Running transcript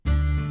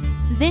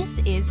This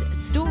is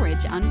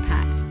Storage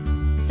Unpacked.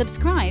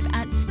 Subscribe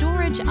at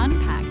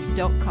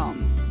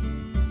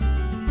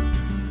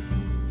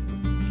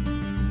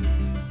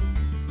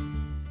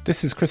storageunpacked.com.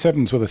 This is Chris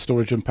Evans with a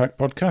Storage Unpacked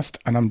podcast,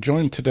 and I'm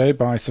joined today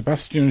by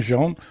Sebastian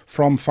Jean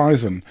from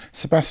Phison.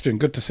 Sebastian,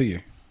 good to see you.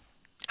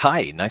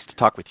 Hi, nice to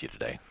talk with you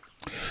today.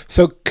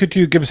 So could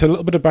you give us a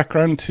little bit of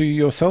background to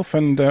yourself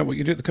and what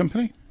you do at the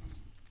company?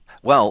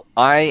 Well,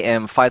 I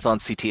am Phison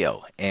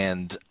CTO,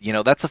 and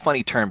that's a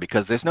funny term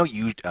because there's no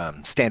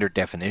standard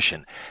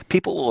definition.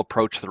 People will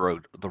approach the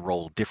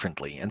role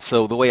differently, and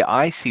so the way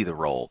I see the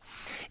role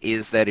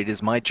is that it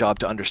is my job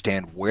to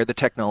understand where the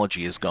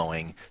technology is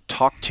going,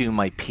 talk to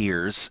my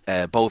peers,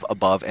 both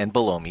above and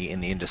below me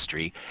in the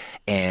industry,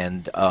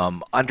 and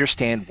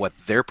understand what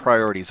their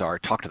priorities are,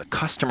 talk to the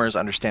customers,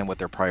 understand what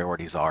their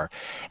priorities are,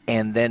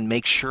 and then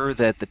make sure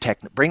that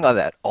bring all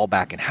that all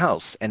back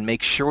in-house and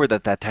make sure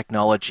that that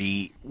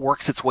technology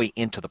works its way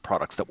into the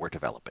products that we're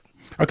developing.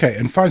 Okay,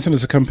 and Phison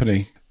as a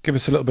company, give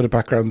us a little bit of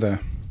background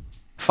there.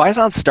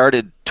 Phison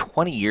started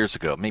 20 years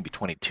ago, maybe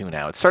 22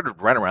 now. It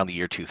started right around the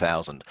year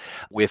 2000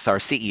 with our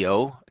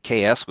CEO.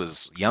 KS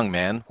was a young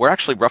man. We're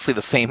actually roughly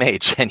the same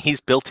age, and he's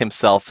built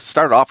himself,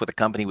 started off with a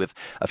company with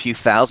a few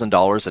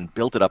 $1,000s and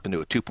built it up into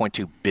a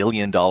 $2.2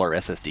 billion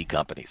SSD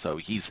company. So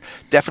he's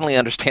definitely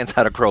understands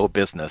how to grow a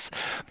business.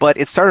 But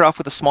it started off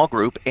with a small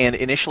group, and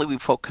initially we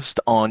focused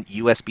on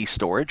USB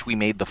storage. We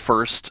made the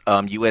first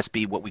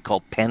USB, what we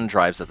called pen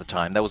drives at the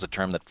time. That was a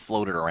term that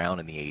floated around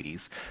in the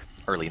 80s.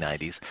 Early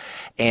 90s,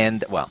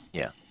 and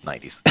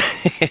 90s.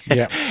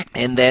 Yeah.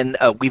 And then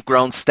we've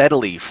grown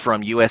steadily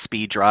from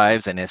USB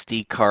drives and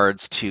SD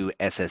cards to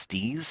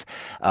SSDs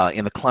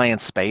in the client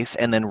space.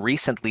 And then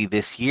recently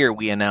this year,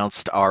 we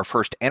announced our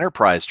first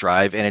enterprise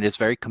drive, and it is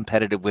very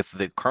competitive with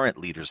the current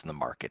leaders in the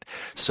market.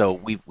 So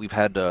we've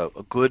had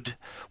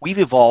we've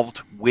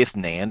evolved with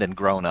NAND and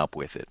grown up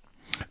with it.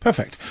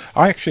 Perfect.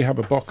 I actually have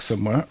a box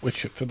somewhere,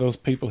 which for those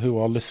people who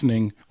are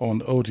listening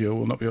on audio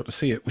will not be able to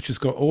see it, which has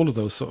got all of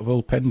those sort of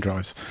old pen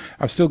drives.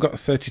 I've still got a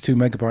 32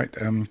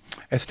 megabyte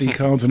SD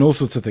cards and all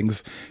sorts of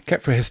things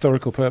kept for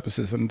historical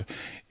purposes. And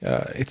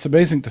it's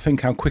amazing to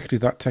think how quickly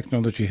that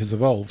technology has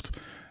evolved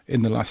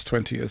in the last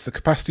 20 years. The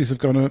capacities have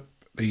gone up,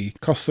 the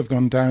costs have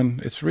gone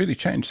down. It's really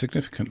changed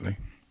significantly.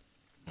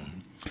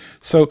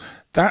 So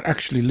that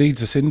actually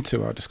leads us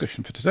into our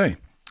discussion for today.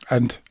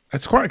 And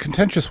it's quite a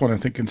contentious one, I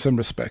think, in some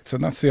respects,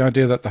 and that's the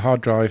idea that the hard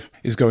drive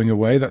is going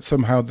away, that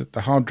somehow that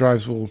the hard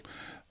drives will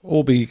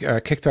all be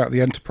kicked out of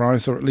the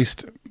enterprise, or at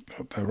least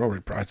they're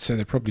already, I'd say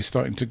they're probably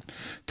starting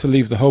to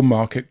leave the home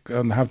market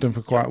and have done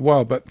for quite a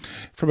while. But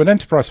from an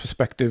enterprise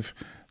perspective,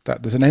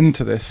 that there's an end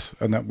to this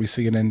and that we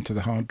see an end to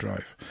the hard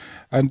drive.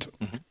 And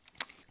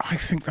I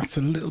think that's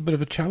a little bit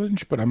of a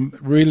challenge, but I'm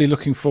really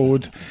looking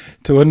forward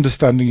to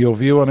understanding your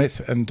view on it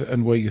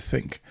and where you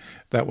think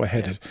that we're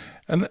headed. Yeah.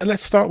 And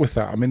let's start with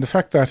that. I mean, the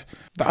fact that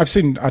I've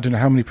seen, I don't know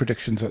how many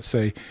predictions that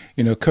say,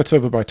 cut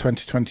over by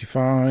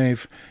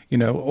 2025,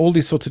 all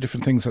these sorts of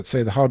different things that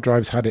say the hard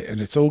drives had it and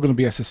it's all going to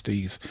be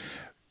SSDs.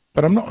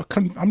 But I'm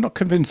not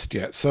convinced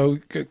yet. So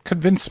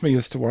convince me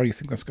as to why you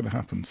think that's going to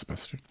happen,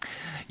 Sebastian.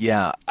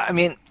 Yeah, I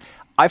mean,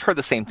 I've heard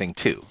the same thing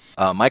too.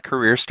 My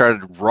career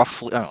started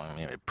roughly,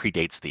 it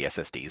predates the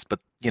SSDs, but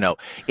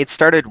it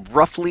started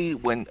roughly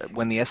when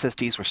the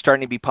SSDs were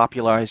starting to be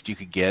popularized. You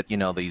could get,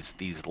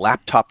 these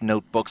laptop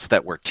notebooks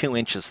that were 2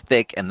 inches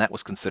thick, and that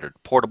was considered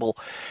portable.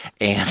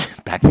 And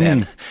back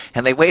then,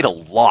 and they weighed a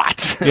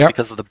lot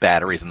because of the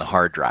batteries and the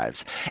hard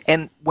drives.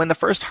 And when the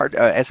first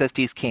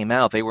SSDs came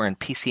out, they were in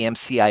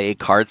PCM-CIA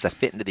cards that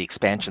fit into the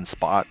expansion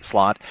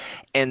slot,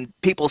 and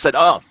people said,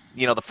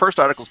 the first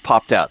articles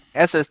popped out.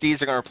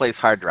 SSDs are going to replace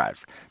hard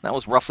drives. That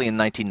was roughly in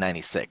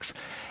 1996.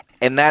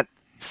 And that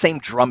same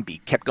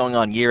drumbeat kept going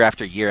on year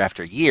after year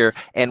after year,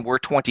 and we're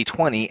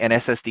 2020, and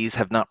SSDs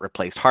have not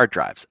replaced hard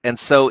drives. And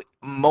so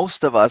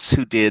most of us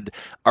who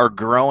are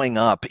growing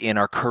up in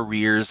our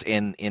careers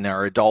in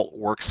our adult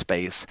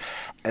workspace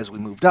as we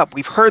moved up,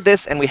 we've heard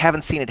this and we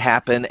haven't seen it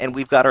happen, and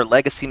we've got our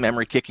legacy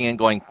memory kicking in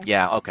going,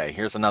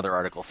 here's another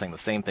article saying the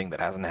same thing that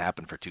hasn't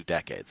happened for 2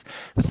 decades.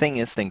 The thing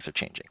is, things are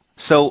changing.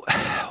 So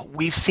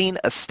we've seen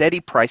a steady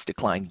price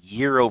decline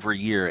year over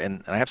year,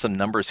 and I have some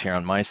numbers here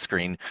on my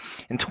screen.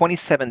 In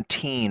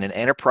 2017, an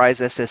enterprise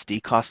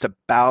SSD cost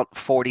about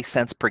 40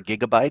 cents per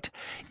gigabyte.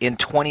 In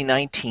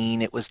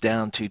 2019, it was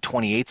down to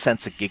 28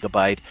 cents a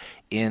gigabyte.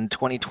 In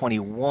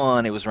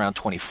 2021, it was around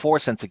 24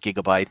 cents a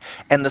gigabyte,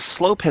 and the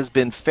slope has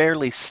been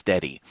fairly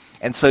steady.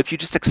 And so if you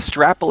just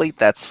extrapolate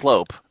that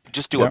slope,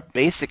 just do a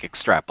basic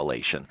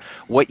extrapolation,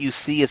 what you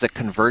see is a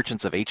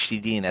convergence of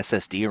HDD and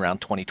SSD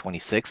around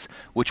 2026,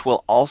 which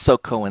will also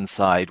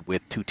coincide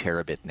with 2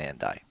 terabit NAND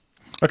die.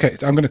 Okay,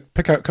 I'm going to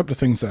pick out a couple of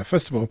things there.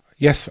 First of all,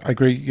 yes, I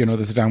agree,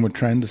 there's a downward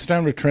trend. There's a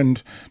downward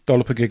trend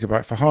dollar per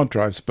gigabyte for hard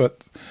drives,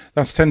 but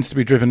that tends to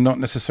be driven not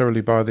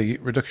necessarily by the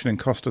reduction in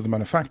cost of the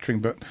manufacturing,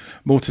 but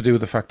more to do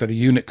with the fact that a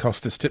unit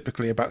cost is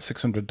typically about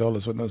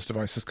 $600 when those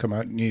devices come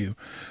out new.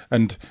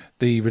 And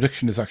the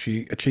reduction is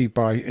actually achieved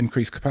by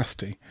increased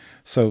capacity.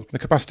 So the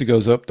capacity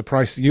goes up,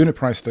 the unit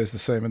price stays the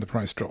same, and the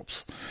price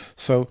drops.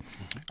 So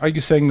are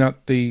you saying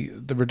that the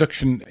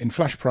reduction in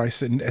flash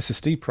price, in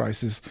SSD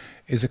prices,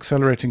 is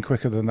accelerating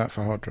quicker than that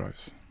for hard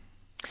drives?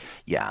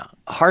 Yeah,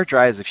 hard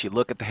drives, if you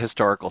look at the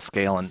historical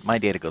scale, and my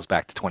data goes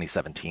back to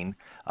 2017,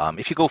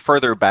 if you go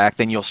further back,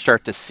 then you'll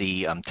start to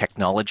see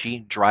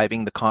technology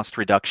driving the cost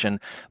reduction.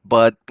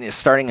 But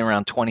starting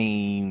around the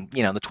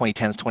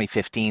 2010s,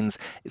 2015s,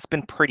 it's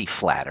been pretty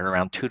flat at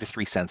around 2 to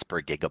 3 cents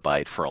per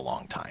gigabyte for a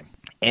long time.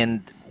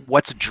 And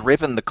what's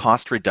driven the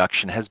cost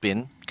reduction has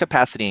been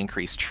capacity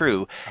increase,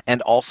 true,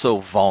 and also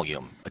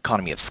volume,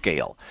 economy of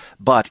scale.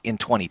 But in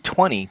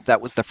 2020,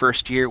 that was the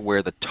first year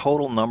where the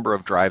total number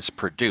of drives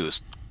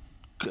produced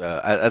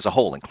as a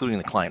whole, including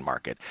the client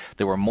market,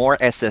 there were more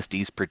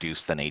SSDs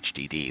produced than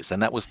HDDs,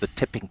 and that was the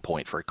tipping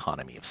point for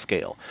economy of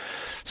scale.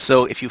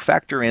 So if you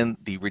factor in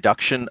the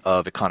reduction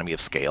of economy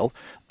of scale,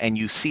 and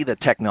you see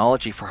that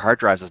technology for hard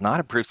drives has not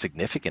improved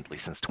significantly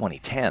since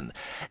 2010,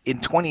 in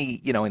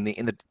 20, in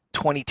the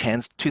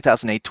 2010s,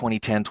 2008,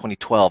 2010,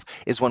 2012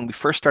 is when we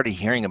first started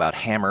hearing about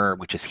HAMR,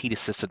 which is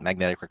heat-assisted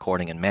magnetic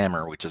recording, and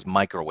MAMR, which is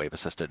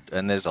microwave-assisted,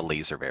 and there's a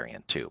laser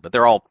variant too, but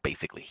they're all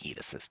basically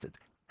heat-assisted.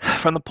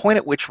 From the point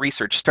at which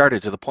research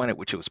started to the point at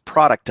which it was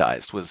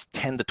productized was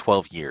 10 to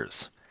 12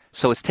 years.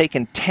 So it's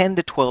taken 10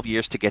 to 12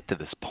 years to get to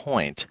this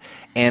point,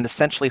 and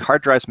essentially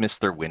hard drives missed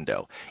their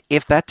window.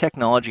 If that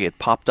technology had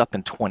popped up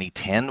in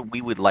 2010,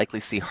 we would likely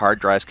see hard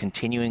drives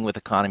continuing with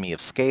economy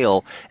of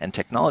scale and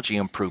technology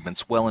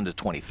improvements well into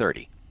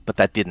 2030. But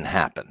that didn't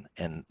happen.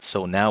 And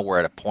so now we're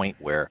at a point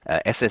where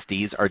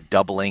SSDs are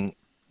doubling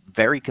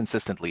very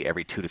consistently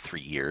every 2 to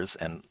 3 years,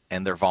 and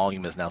their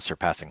volume is now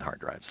surpassing hard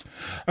drives.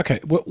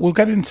 Okay, we'll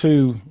get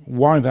into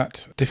why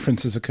that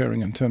difference is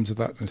occurring in terms of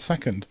that in a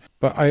second.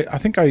 But I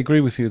think I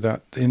agree with you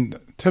that in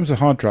terms of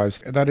hard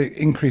drives, that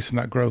increase in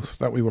that growth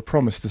that we were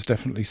promised has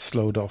definitely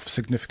slowed off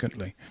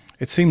significantly.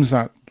 It seems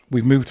that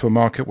we've moved to a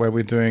market where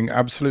we're doing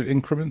absolute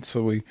increments.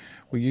 So we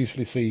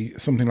usually see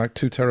something like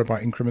 2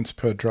 terabyte increments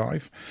per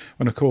drive.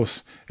 And of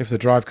course, if the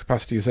drive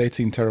capacity is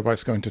 18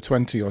 terabytes going to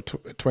 20 or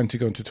 20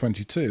 going to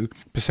 22,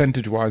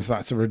 percentage wise,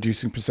 that's a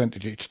reducing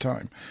percentage each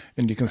time.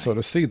 And you can sort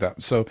of see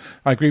that. So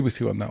I agree with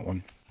you on that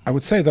one. I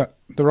would say that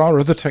there are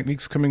other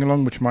techniques coming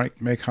along which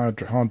might make hard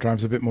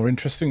drives a bit more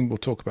interesting. We'll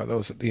talk about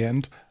those at the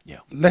end. Yeah.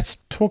 Let's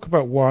talk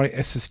about why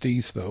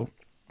SSDs, though,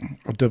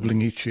 are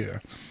doubling each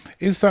year.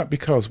 Is that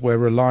because we're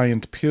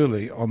reliant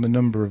purely on the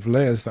number of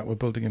layers that we're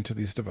building into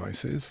these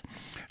devices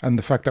and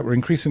the fact that we're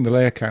increasing the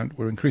layer count,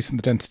 we're increasing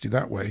the density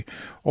that way,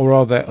 or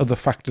are there other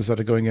factors that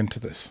are going into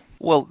this?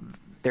 Well,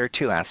 there are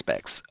two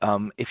aspects.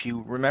 If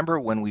you remember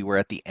when we were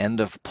at the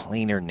end of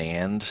planar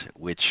NAND,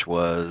 which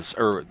was,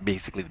 or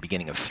basically the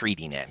beginning of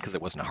 3D NAND, because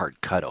it wasn't a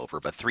hard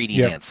cutover, but 3D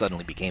NAND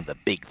suddenly became the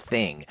big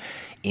thing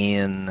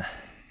in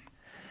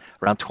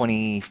around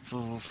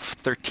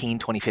 2013,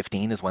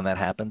 2015 is when that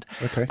happened.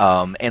 Okay.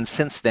 And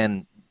since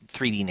then,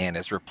 3D NAND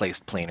has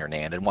replaced planar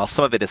NAND. And while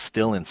some of it is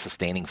still in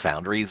sustaining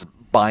foundries,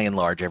 by and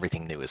large,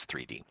 everything new is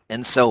 3D.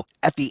 And so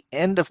at the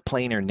end of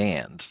planar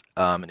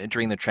NAND,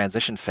 during the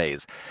transition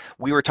phase,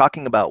 we were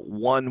talking about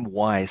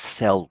 1Y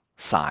cell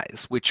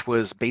size, which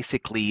was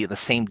basically the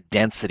same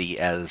density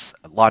as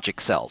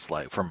logic cells,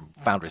 like from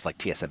foundries like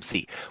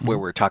TSMC, where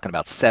we're talking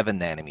about 7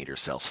 nanometer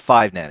cells,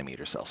 5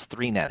 nanometer cells,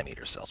 3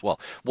 nanometer cells. Well,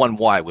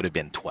 1Y would have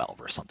been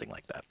 12 or something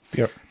like that.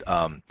 Yep.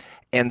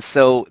 And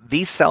so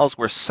these cells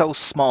were so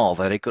small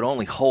that it could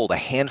only hold a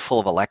handful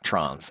of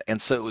electrons.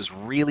 And so it was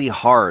really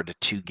hard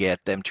to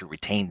get them to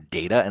retain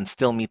data and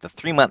still meet the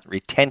 3-month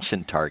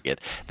retention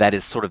target that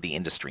is sort of the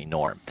industry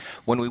norm.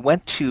 When we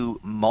went to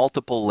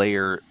multiple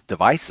layer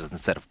devices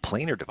instead of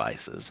planar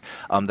devices,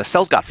 the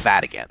cells got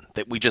fat again.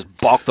 That we just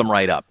bulked them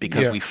right up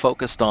because we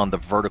focused on the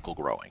vertical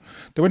growing.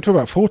 They went to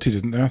about 40,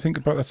 didn't they? I think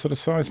about that sort of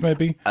size,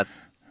 maybe.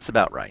 That's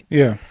about right.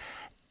 Yeah.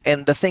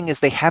 And the thing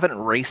is, they haven't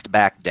raced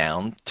back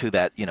down to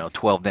that,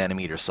 12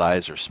 nanometer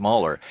size or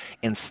smaller.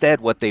 Instead,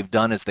 what they've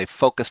done is they've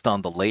focused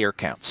on the layer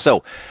count.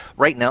 So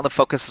right now, the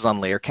focus is on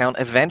layer count.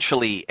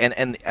 Eventually,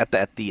 and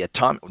at the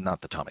atomic,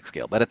 not the atomic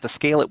scale, but at the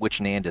scale at which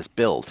NAND is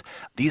built,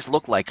 these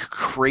look like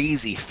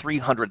crazy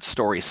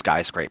 300-story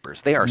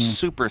skyscrapers. They are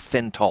super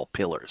thin, tall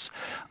pillars.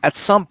 At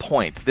some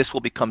point, this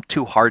will become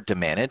too hard to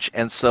manage,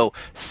 and so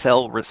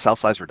cell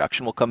size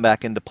reduction will come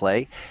back into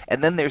play.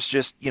 And then there's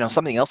just,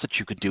 something else that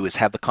you could do is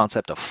have the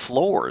concept of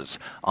floors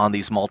on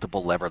these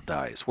multiple lever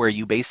dies, where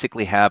you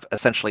basically have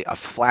essentially a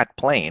flat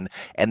plane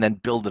and then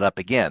build it up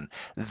again.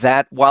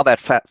 That while that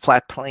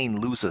flat plane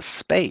loses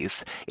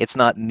space, it's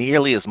not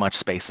nearly as much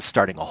space as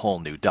starting a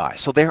whole new die.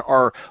 So there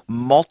are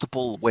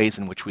multiple ways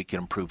in which we can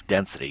improve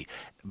density.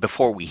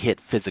 before we hit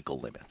physical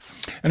limits.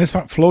 And is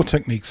that flow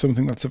technique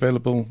something that's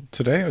available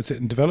today? Or is it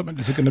in development?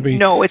 Is it going to be?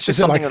 No, it's just is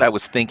it something like, that I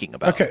was thinking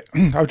about. okay,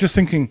 I was just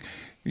thinking,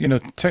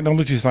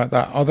 technologies like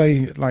that, are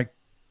they like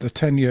the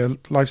 10-year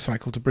life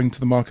cycle to bring to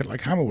the market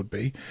like Hammer would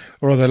be,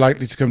 or are they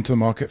likely to come to the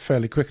market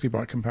fairly quickly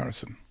by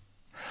comparison?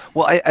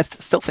 Well, I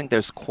still think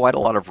there's quite a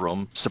lot of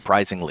room,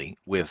 surprisingly,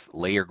 with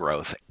layer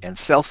growth, and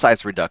cell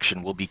size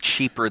reduction will be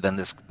cheaper than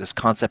this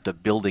concept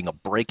of building a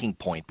breaking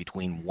point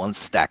between one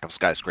stack of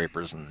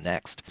skyscrapers and the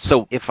next.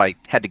 So if I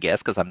had to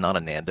guess, because I'm not a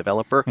NAND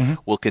developer,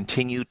 we'll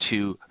continue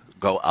to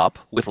go up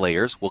with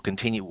layers.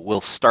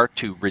 We'll start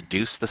to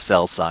reduce the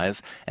cell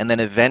size, and then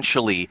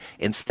eventually,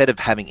 instead of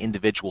having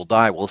individual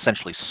die, we'll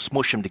essentially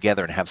smush them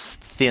together and have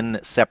thin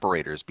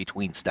separators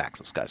between stacks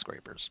of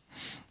skyscrapers.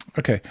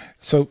 Okay,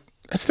 so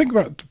let's think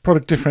about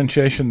product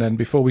differentiation then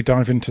before we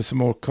dive into some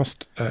more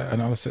cost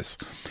analysis.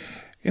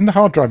 In the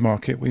hard drive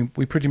market,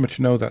 we pretty much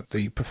know that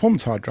the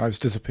performance hard drives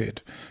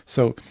disappeared.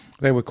 So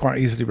they were quite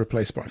easily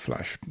replaced by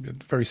flash.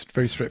 Very,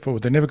 very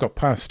straightforward. They never got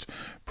past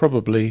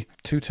probably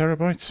 2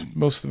 terabytes.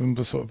 Most of them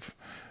were sort of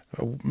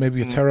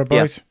maybe a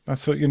terabyte. Yeah.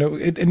 That's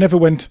it never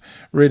went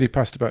really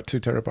past about 2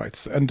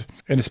 terabytes, and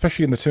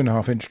especially in the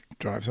 2.5-inch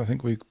drives, I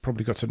think we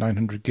probably got to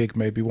 900 gig,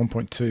 maybe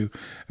 1.2,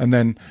 and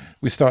then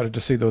we started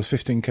to see those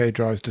 15K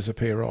drives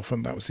disappear off,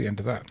 and that was the end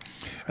of that.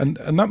 And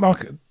that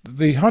market,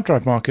 the hard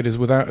drive market, is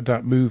without a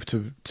doubt moved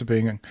to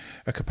being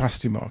a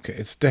capacity market.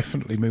 It's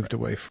definitely moved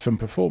away from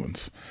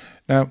performance.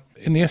 Now,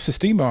 in the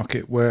SSD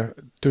market, we're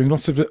doing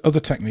lots of other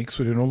techniques.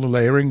 We're doing all the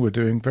layering. We're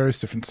doing various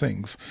different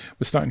things.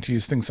 We're starting to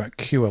use things like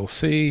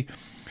QLC.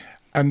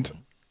 And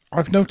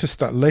I've noticed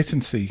that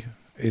latency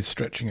is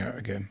stretching out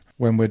again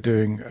when we're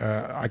doing,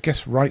 I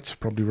guess, writes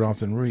probably rather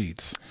than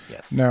reads.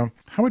 Yes. Now,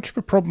 how much of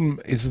a problem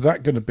is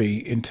that going to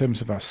be in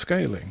terms of our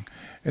scaling?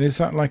 And is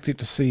that likely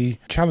to see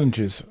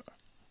challenges?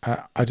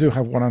 I do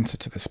have one answer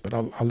to this, but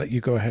I'll let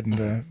you go ahead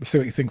and see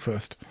what you think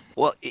first.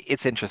 Well,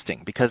 it's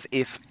interesting because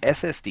if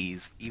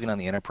SSDs, even on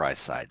the enterprise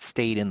side,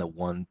 stayed in the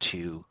 1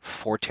 to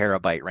 4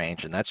 terabyte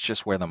range, and that's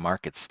just where the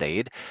market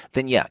stayed,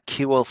 then yeah,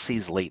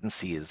 QLC's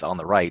latency is on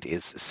the right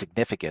is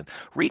significant.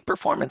 Read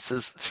performance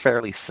is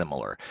fairly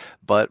similar,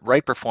 but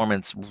write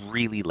performance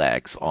really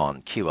lags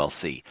on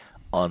QLC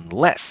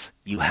unless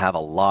you have a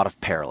lot of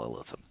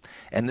parallelism.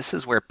 And this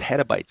is where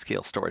petabyte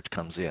scale storage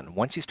comes in.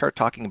 Once you start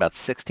talking about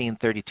 16,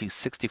 32,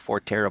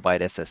 64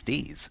 terabyte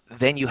SSDs,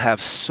 then you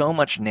have so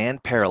much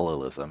NAND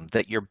parallelism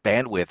that your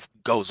bandwidth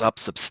goes up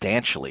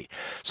substantially.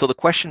 So the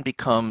question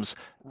becomes,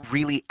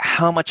 really,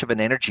 how much of an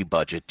energy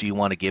budget do you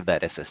want to give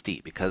that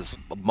SSD? Because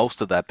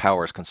most of that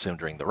power is consumed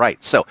during the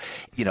write. So,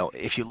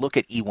 if you look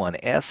at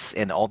E1S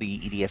and all the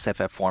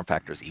EDSFF form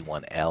factors,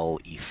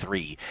 E1L,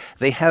 E3,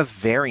 they have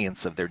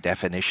variants of their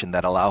definition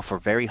that allow for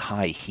very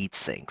high heat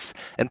sinks.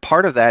 And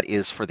part of that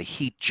is for the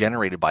heat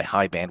generated by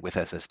high bandwidth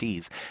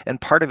SSDs. And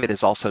part of it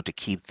is also to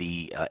keep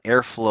the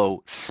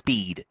airflow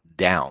speed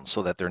down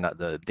so that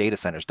the data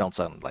centers don't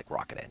sound like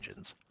rocket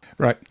engines.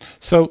 Right.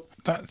 So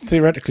that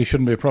theoretically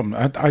shouldn't be a problem.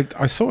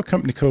 I saw a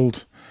company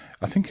called,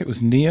 I think it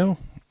was Neo,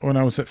 when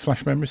I was at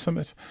Flash Memory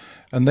Summit,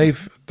 and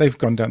they've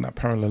gone down that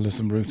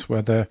parallelism route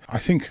where they're, I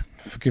think,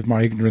 forgive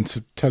my ignorance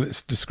of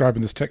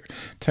describing this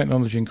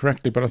technology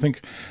incorrectly, but I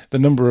think the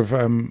number of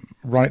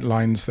write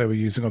lines they were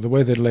using, or the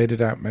way they laid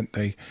it out, meant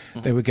they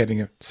were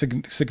getting a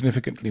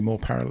significantly more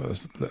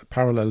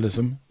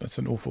parallelism. That's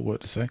an awful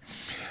word to say.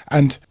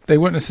 And they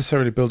weren't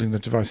necessarily building the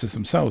devices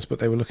themselves, but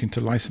they were looking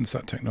to license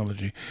that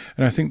technology.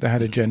 And I think they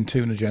had a Gen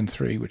 2 and a Gen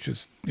 3, which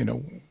is,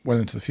 well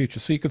into the future.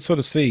 So you could sort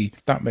of see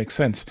that makes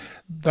sense.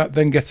 That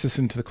then gets us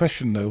into the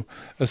question, though,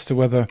 as to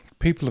whether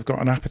people have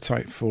got an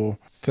appetite for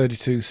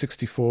 32,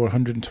 64,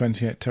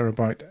 128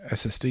 terabyte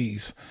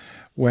SSDs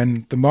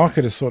when the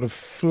market has sort of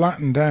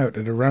flattened out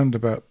at around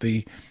about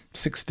the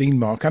 16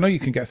 mark. I know you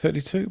can get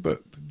 32,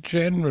 but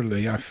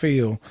generally I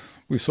feel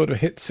we've sort of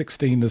hit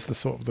 16 as the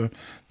sort of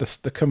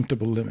the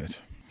comfortable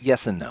limit.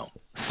 Yes and no.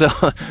 So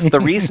the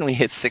reason we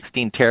hit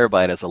 16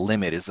 terabyte as a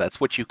limit is that's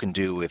what you can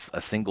do with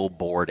a single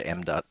board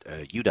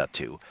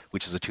U.2,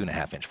 which is a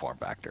 2.5-inch form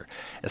factor.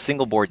 A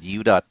single board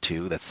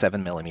U.2 that's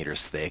 7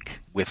 millimeters thick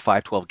with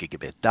 512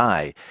 gigabit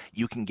die,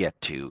 you can get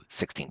to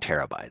 16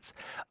 terabytes.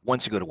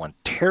 Once you go to 1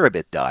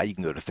 terabit die, you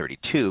can go to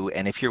 32,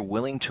 and if you're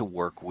willing to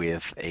work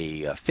with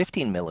a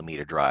 15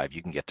 millimeter drive,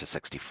 you can get to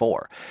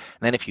 64.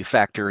 And then if you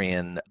factor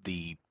in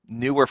the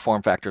newer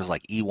form factors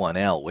like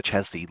E1L, which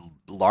has the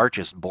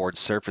largest board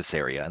surface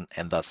area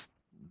and thus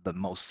the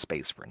most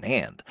space for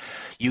NAND,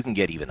 you can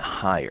get even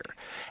higher.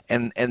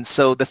 And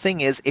so the thing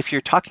is, if you're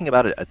talking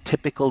about a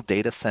typical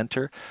data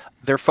center,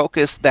 their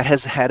focus that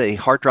has had a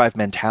hard drive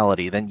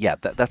mentality, then yeah,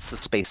 that's the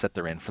space that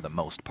they're in for the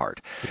most part.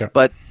 Yeah.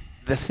 But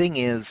the thing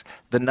is,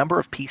 the number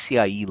of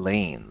PCIe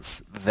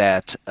lanes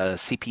that a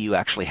CPU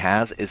actually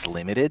has is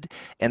limited,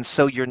 and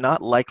so you're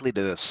not likely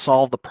to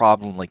solve the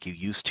problem like you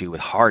used to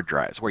with hard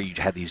drives, where you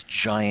had these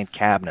giant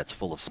cabinets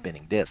full of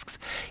spinning disks.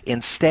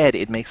 Instead,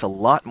 it makes a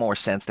lot more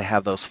sense to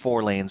have those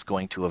 4 lanes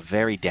going to a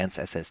very dense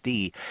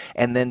SSD,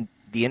 and then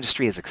the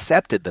industry has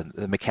accepted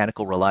the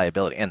mechanical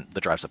reliability, and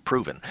the drives have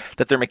proven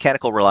that their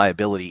mechanical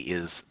reliability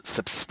is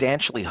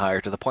substantially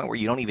higher to the point where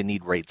you don't even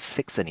need RAID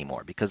 6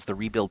 anymore because the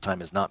rebuild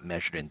time is not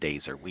measured in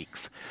days or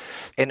weeks.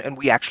 And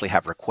we actually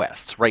have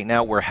requests. Right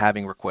now, we're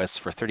having requests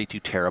for 32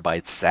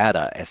 terabyte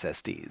SATA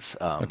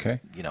SSDs. Okay.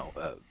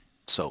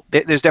 So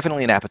there's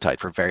definitely an appetite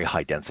for very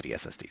high density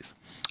SSDs.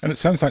 And it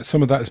sounds like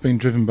some of that has been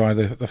driven by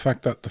the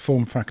fact that the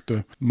form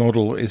factor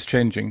model is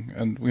changing.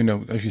 And,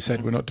 as you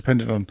said, we're not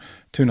dependent on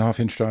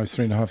 2.5-inch drives,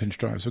 3.5-inch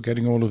drives. We're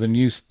getting all of the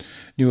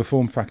newer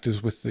form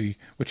factors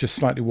which are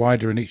slightly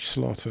wider in each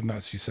slot. And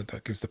as you said,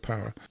 that gives the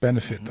power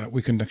benefit that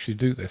we can actually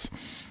do this.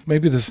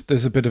 Maybe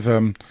there's a bit of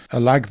a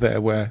lag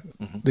there where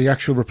the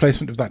actual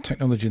replacement of that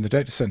technology in the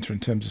data center in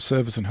terms of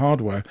servers and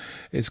hardware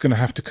is going to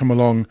have to come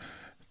along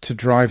to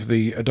drive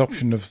the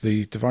adoption of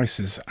the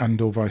devices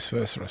and or vice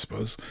versa, I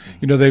suppose.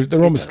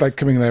 They're almost like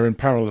coming there in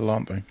parallel,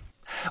 aren't they?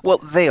 Well,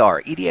 they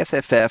are.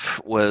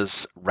 EDSFF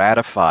was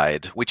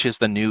ratified, which is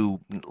the new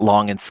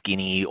long and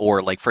skinny,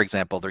 or like, for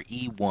example, their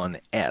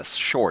E1S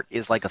short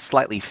is like a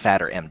slightly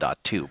fatter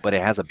M.2, but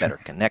it has a better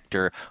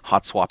connector,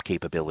 hot swap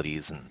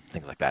capabilities, and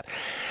things like that.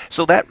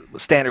 So that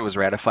standard was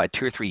ratified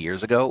 2 or 3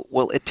 years ago.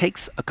 Well, it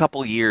takes a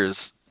couple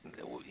years.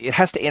 It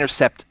has to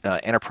intercept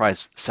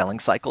enterprise selling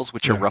cycles,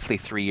 which are roughly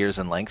 3 years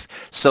in length.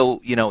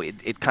 So,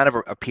 it kind of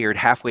appeared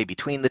halfway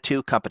between the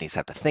two. Companies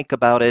have to think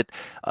about it.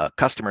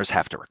 Customers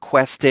have to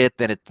request it.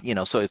 Then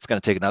so it's going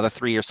to take another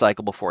 3-year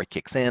cycle before it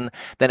kicks in.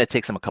 Then it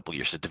takes them a couple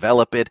years to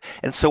develop it.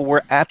 And so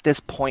we're at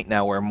this point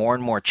now where more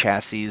and more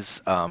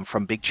chassis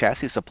from big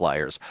chassis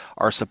suppliers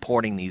are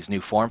supporting these new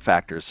form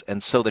factors.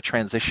 And so the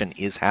transition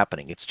is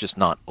happening. It's just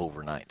not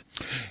overnight.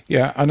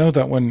 Yeah, I know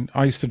that when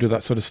I used to do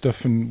that sort of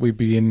stuff and we'd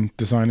be in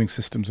designing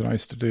systems and I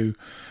used to do,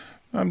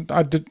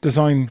 I did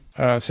design,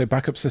 say,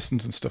 backup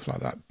systems and stuff like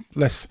that.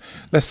 Less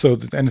so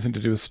than anything to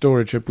do with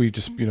storage. We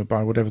just,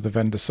 buy whatever the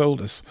vendor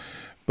sold us.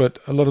 But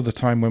a lot of the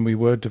time when we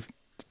were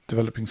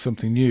developing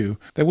something new,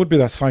 there would be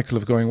that cycle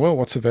of going, well,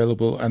 what's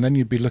available? And then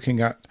you'd be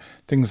looking at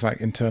things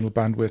like internal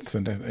bandwidth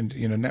and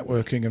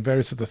networking and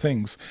various other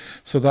things.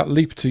 So that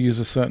leap to use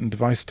a certain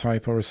device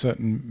type or a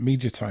certain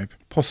media type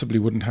possibly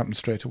wouldn't happen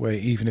straight away,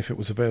 even if it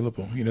was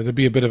available. There'd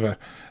be a bit of a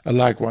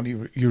lag when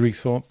you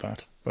rethought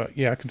that. But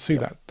yeah, I can see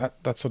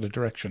that sort of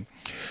direction.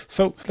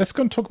 So let's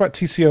go and talk about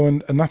TCO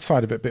and that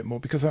side of it a bit more,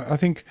 because I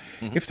think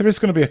if there is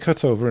going to be a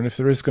cutover and if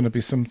there is going to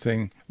be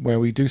something where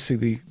we do see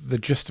the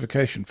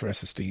justification for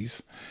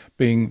SSDs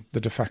being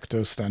the de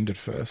facto standard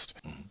first,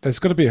 there's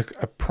got to be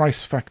a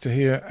price factor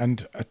here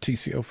and a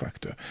TCO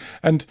factor.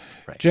 And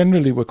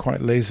generally we're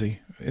quite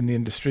lazy in the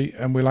industry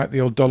and we like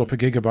the old dollar per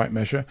gigabyte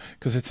measure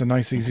because it's a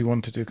nice, easy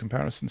one to do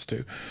comparisons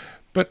to.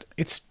 But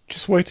it's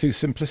just way too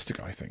simplistic,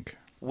 I think.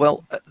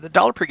 Well, the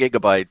dollar per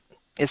gigabyte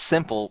is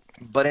simple,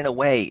 but in a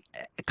way,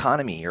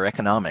 economy or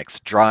economics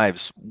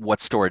drives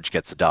what storage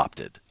gets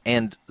adopted.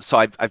 And so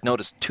I've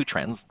noticed two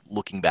trends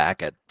looking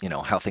back at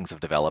how things have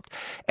developed.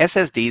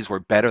 SSDs were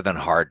better than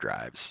hard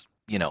drives,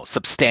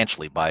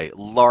 substantially by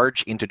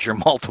large integer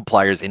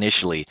multipliers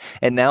initially,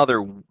 and now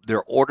they're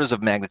orders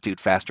of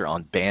magnitude faster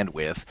on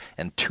bandwidth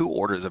and 2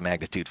 orders of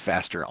magnitude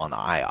faster on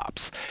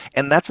IOPS.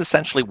 And that's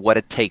essentially what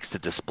it takes to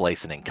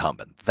displace an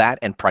incumbent, that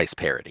and price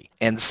parity.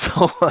 And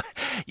so,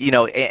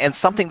 and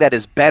something that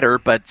is better,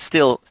 but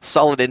still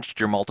solid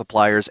integer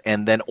multipliers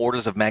and then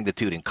orders of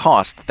magnitude in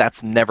cost,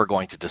 that's never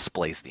going to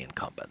displace the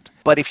incumbent.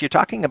 But if you're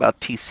talking about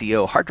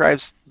TCO, hard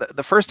drives,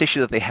 the first issue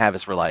that they have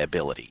is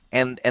reliability,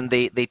 and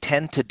they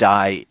tend to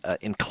die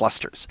in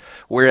clusters.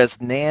 Whereas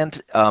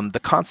NAND, the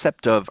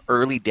concept of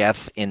early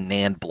death in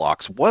NAND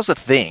blocks was a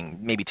thing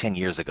maybe 10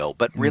 years ago,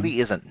 but really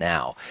isn't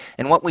now.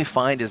 And what we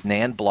find is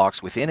NAND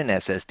blocks within an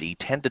SSD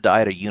tend to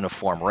die at a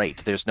uniform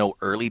rate. There's no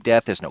early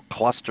death, there's no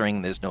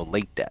clustering, there's no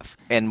late death.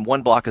 And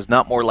one block is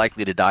not more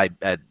likely to die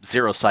at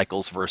 0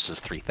 cycles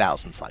versus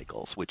 3,000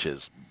 cycles, which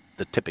is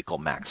the typical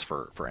max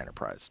for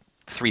enterprise.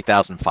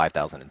 3,000,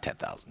 5,000, and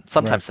 10,000,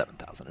 sometimes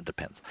 7,000, it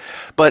depends.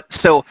 But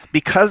so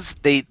because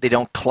they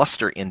don't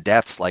cluster in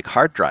deaths like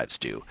hard drives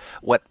do,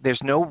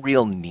 there's no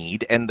real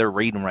need, and their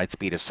read and write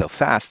speed is so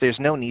fast,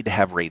 there's no need to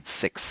have RAID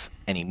 6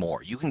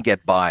 anymore. You can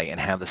get by and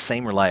have the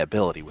same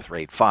reliability with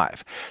RAID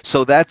 5.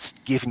 So that's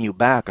giving you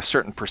back a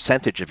certain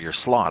percentage of your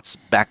slots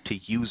back to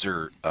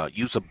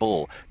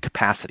usable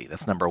capacity.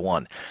 That's number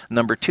one.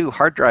 Number two,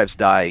 hard drives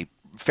die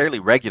fairly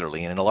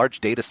regularly, and in a large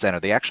data center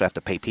they actually have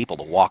to pay people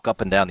to walk up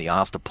and down the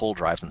aisles to pull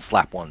drives and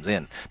slap ones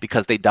in,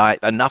 because they die,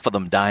 enough of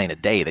them die in a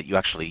day that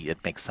it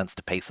makes sense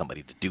to pay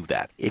somebody to do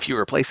that. If you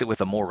replace it with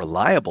a more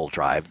reliable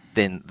drive,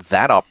 then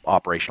that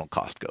operational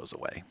cost goes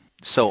away.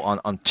 So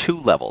on two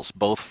levels,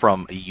 both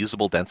from a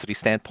usable density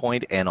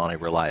standpoint and on a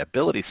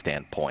reliability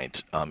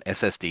standpoint,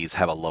 SSDs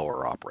have a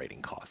lower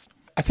operating cost.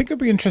 I think it'd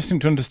be interesting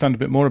to understand a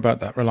bit more about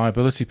that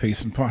reliability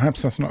piece, and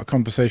perhaps that's not a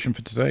conversation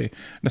for today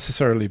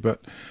necessarily,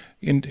 but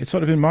it's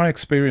sort of in my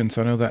experience,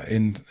 I know that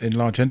in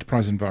large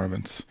enterprise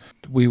environments,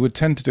 we would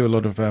tend to do a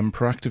lot of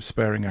proactive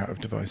sparing out of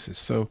devices.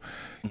 So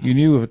you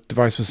knew a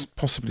device was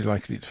possibly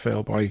likely to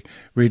fail by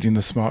reading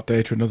the smart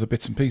data and other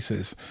bits and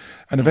pieces.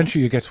 And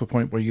eventually you get to a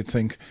point where you'd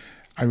think,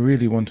 I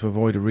really want to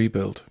avoid a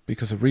rebuild,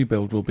 because a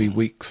rebuild will be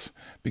weeks,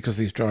 because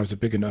these drives are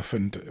big enough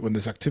and when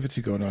there's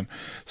activity going on.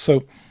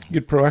 So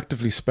you'd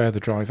proactively spare the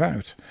drive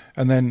out.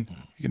 And then,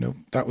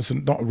 that was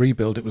not a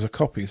rebuild, it was a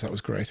copy, so that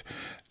was great.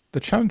 The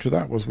challenge with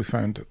that was we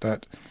found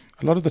that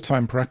a lot of the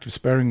time proactive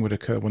sparing would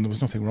occur when there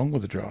was nothing wrong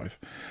with the drive.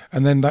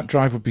 And then that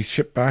drive would be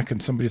shipped back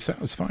and somebody would say,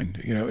 oh, it's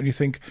fine. And you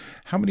think,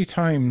 how many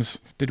times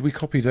did we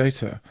copy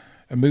data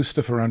and move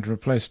stuff around and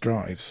replace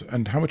drives?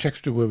 And how much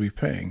extra were we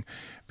paying?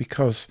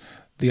 Because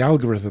the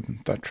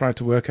algorithm that tried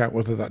to work out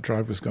whether that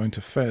drive was going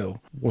to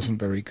fail wasn't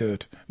very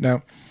good.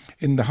 Now,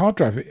 in the hard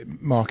drive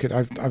market,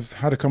 I've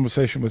had a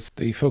conversation with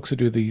the folks who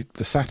do the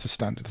SATA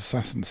standard, the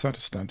SAS and the SATA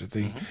standard,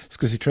 the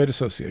SCSI Trade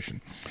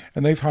Association,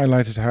 and they've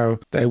highlighted how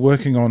they're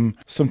working on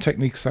some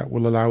techniques that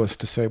will allow us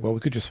to say, well, we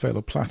could just fail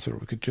a platter, or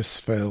we could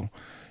just fail,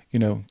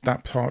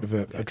 that part of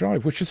a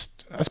drive, which is,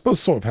 I suppose,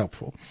 sort of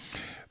helpful.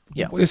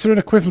 Yeah. Is there an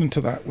equivalent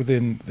to that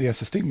within the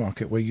SSD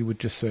market where you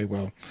would just say,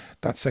 well,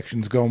 that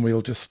section's gone,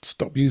 we'll just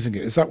stop using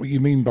it? Is that what you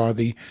mean by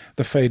the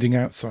fading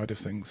out side of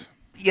things?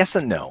 Yes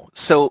and no.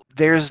 So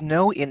there's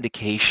no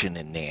indication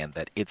in NAND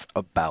that it's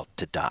about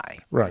to die.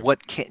 Right.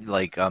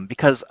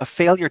 Because a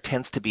failure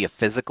tends to be a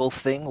physical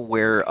thing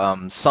where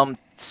some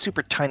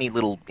super tiny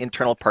little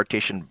internal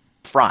partition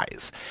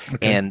fries,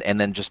 and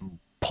then just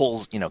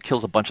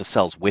kills a bunch of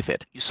cells with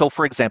it. So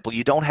for example,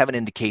 you don't have an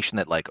indication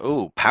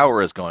that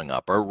power is going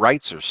up, or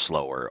writes are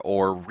slower,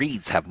 or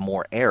reads have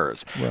more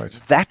errors. Right.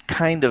 That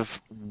kind of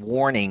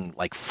warning,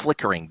 like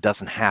flickering,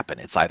 doesn't happen.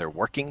 It's either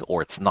working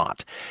or it's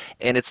not.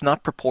 And it's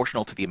not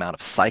proportional to the amount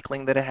of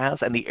cycling that it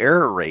has. And the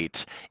error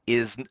rate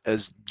is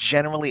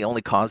generally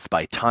only caused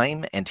by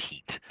time and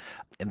heat.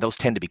 And those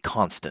tend to be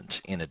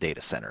constant in a data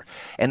center.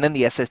 And then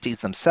the SSDs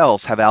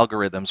themselves have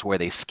algorithms where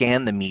they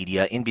scan the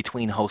media in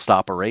between host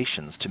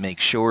operations to make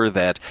sure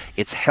that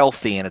it's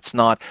healthy and it's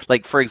not,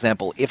 for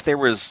example, if there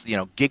was,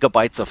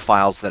 gigabytes of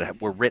files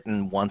that were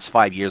written once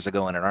 5 years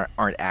ago and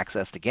aren't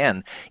accessed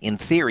again, in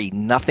theory,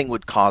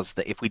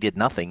 if we did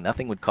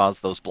nothing would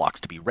cause those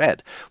blocks to be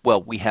read.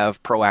 Well, we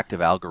have proactive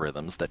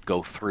algorithms that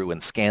go through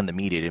and scan the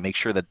media to make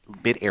sure that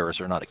bit errors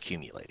are not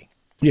accumulating.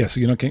 Yeah, so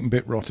you're not getting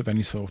bit rot of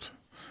any sort.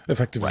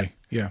 Effectively, right.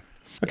 Yeah.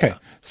 Okay,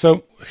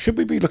 So should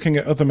we be looking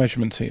at other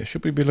measurements here?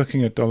 Should we be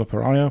looking at dollar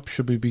per IOP?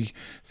 Should we be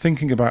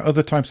thinking about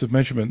other types of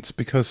measurements?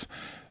 Because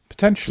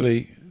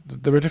potentially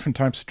there are different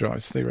types of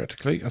drives,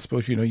 theoretically. I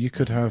suppose, you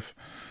could have,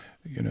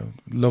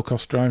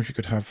 low-cost drives, you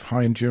could have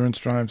high-endurance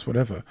drives,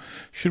 whatever.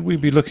 Should we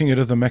be looking at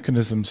other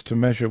mechanisms to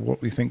measure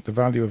what we think the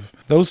value of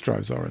those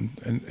drives are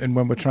and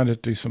when we're trying to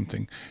do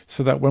something,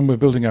 so that when we're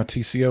building our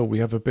TCO, we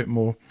have a bit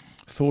more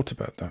thought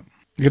about that?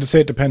 You're going to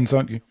say it depends,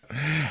 aren't you?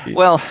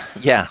 Well,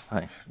 yeah,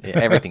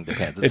 everything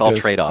depends. It's all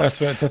trade-offs.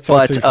 That's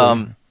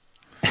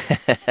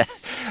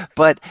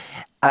but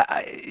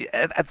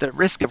at the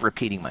risk of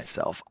repeating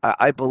myself,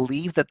 I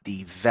believe that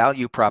the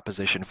value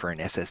proposition for an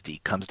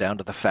SSD comes down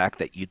to the fact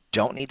that you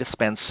don't need to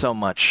spend so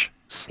much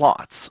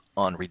slots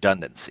on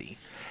redundancy,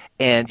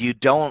 and you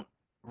don't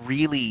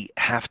really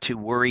have to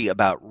worry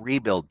about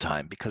rebuild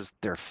time because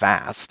they're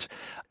fast.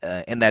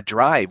 And that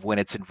drive, when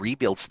it's in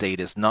rebuild state,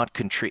 is not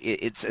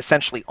it's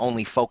essentially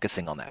only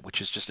focusing on that,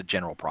 which is just a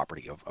general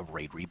property of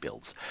RAID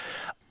rebuilds.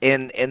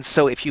 And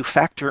so if you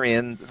factor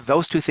in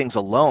those two things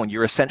alone,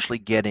 you're essentially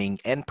getting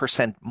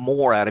N%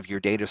 more out of your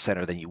data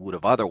center than you would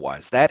have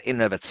otherwise. That in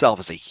and of itself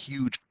is a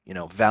huge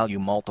value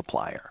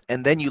multiplier.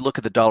 And then you look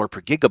at the dollar per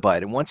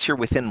gigabyte, and once you're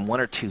within 1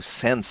 or 2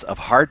 cents of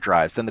hard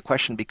drives, then the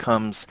question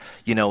becomes,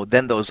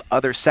 then those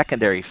other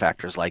secondary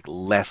factors like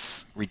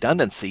less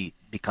redundancy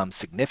become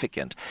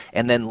significant,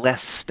 and then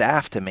less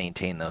staff to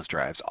maintain those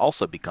drives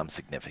also become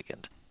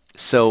significant.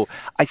 So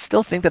I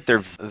still think that they're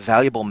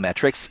valuable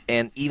metrics,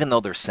 and even though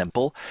they're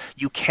simple,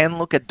 you can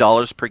look at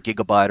dollars per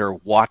gigabyte or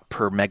watt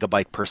per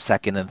megabyte per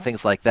second and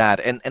things like that,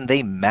 and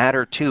they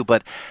matter too,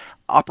 but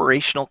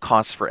operational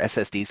costs for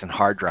SSDs and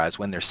hard drives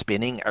when they're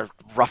spinning are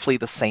roughly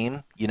the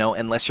same,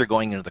 unless you're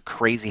going into the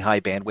crazy high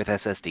bandwidth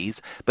SSDs.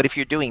 But if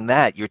you're doing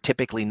that, you're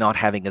typically not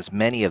having as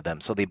many of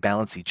them, so they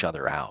balance each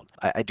other out.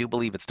 I do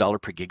believe it's dollar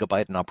per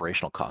gigabyte and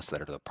operational costs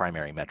that are the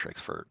primary metrics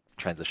for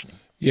transitioning.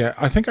 Yeah,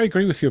 I think I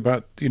agree with you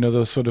about,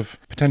 those sort of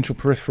potential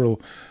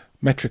peripheral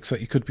metrics that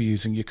you could be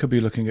using. You could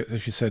be looking at,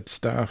 as you said,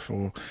 staff,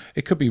 or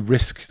it could be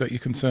risk that you're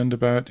concerned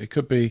about. It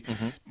could be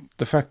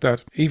the fact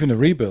that even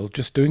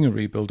just doing a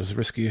rebuild is a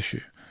risky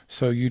issue.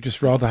 So you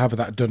just rather have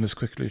that done as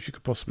quickly as you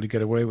could possibly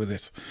get away with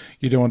it.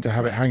 You don't want to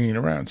have it hanging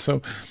around.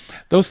 So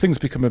those things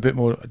become a bit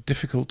more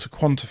difficult to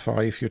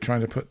quantify if you're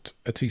trying to put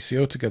a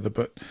TCO together.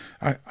 But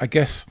I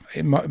guess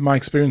in my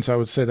experience, I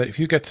would say that if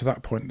you get to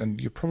that point, then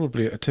you're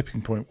probably at a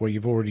tipping point where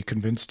you've already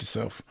convinced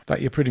yourself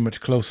that you're pretty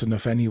much close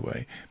enough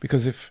anyway.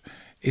 Because if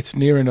it's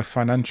near enough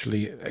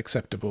financially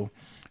acceptable,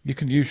 you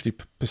can usually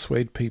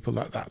persuade people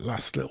that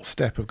last little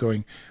step of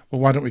going, well,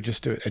 why don't we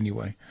just do it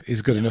anyway,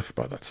 is good enough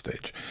by that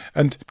stage.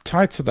 And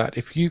tied to that,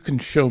 if you can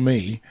show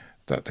me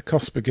that the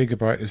cost per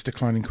gigabyte is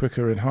declining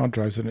quicker in hard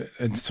drives in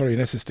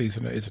SSDs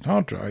than it is in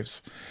hard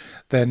drives,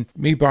 then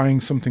me buying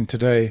something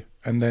today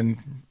and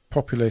then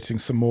populating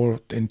some more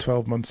in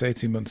 12 months,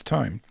 18 months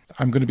time,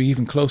 I'm going to be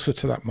even closer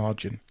to that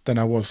margin than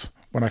I was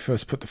when I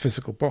first put the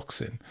physical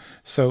box in.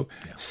 So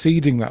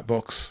seeding that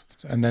box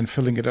and then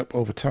filling it up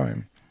over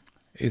time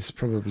is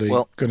probably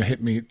going to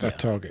hit me that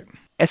target.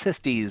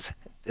 SSDs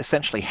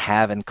essentially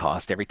halve in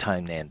cost every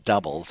time NAND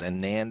doubles,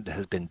 and NAND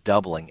has been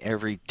doubling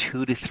every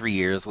 2 to 3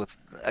 years, with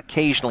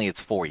occasionally it's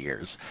 4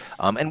 years,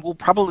 and will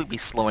probably be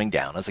slowing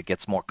down as it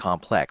gets more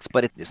complex,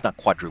 but it's not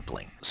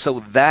quadrupling.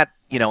 So that,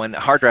 and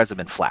hard drives have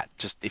been flat.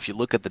 Just if you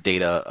look at the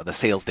data, the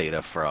sales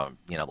data from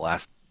the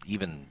last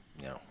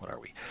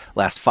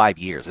last 5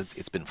 years,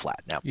 it's been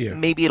flat. Now,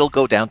 maybe it'll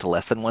go down to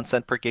less than 1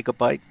 cent per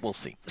gigabyte. We'll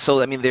see.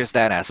 So, there's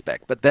that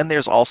aspect. But then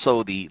there's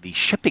also the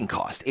shipping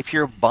cost. If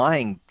you're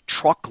buying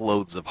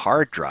truckloads of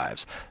hard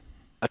drives,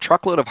 a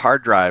truckload of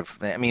hard drive,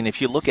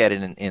 if you look at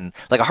it in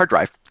like a hard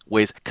drive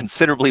weighs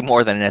considerably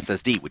more than an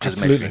SSD, which is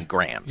measured in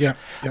grams.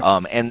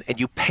 And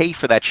you pay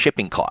for that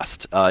shipping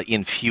cost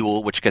in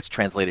fuel, which gets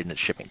translated into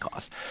shipping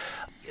cost.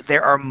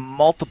 There are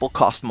multiple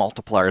cost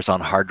multipliers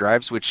on hard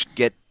drives, which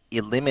get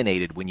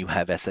eliminated when you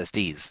have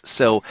SSDs.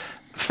 So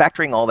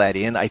factoring all that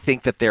in, I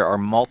think that there are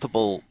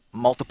multiple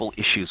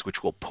issues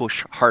which will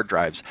push hard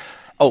drives.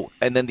 Oh,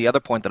 and then the other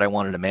point that I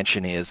wanted to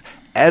mention is,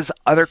 as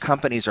other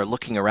companies are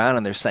looking around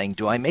and they're saying,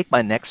 do I make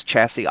my next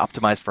chassis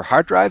optimized for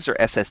hard drives or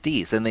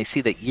SSDs? And they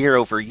see that year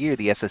over year,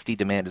 the SSD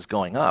demand is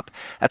going up.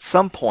 At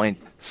some point,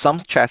 some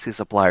chassis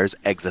suppliers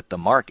exit the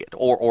market,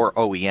 or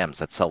OEMs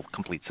that sell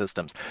complete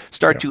systems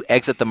start to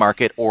exit the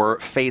market or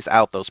phase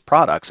out those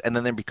products, and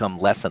then there become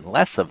less and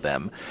less of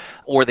them,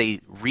 or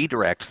they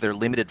redirect their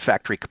limited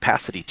factory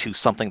capacity to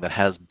something that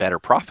has better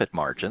profit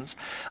margins.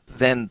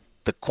 Then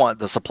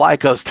the supply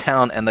goes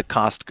down and the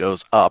cost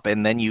goes up,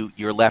 and then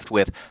you're left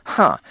with,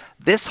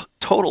 this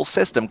total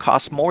system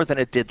costs more than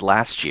it did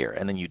last year,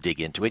 and then you dig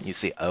into it and you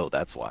see, oh,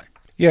 that's why.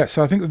 Yeah,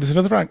 so I think that there's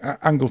another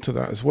angle to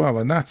that as well,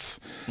 and that's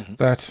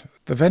that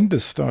the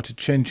vendors started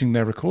changing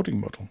their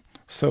recording model.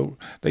 So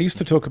they used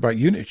to talk about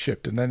unit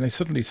shipped, and then they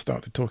suddenly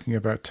started talking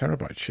about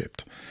terabyte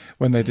shipped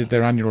when they did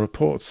their annual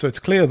reports. So it's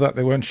clear that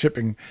they weren't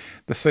shipping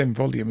the same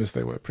volume as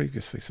they were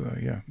previously. So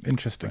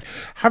interesting. Right.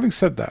 Having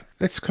said that,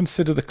 let's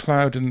consider the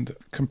cloud and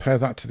compare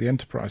that to the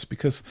enterprise,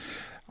 because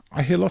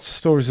I hear lots of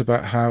stories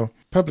about how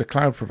public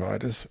cloud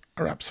providers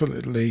are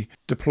absolutely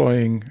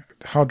deploying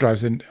hard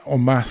drives in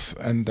en masse,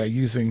 and they're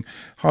using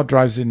hard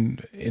drives in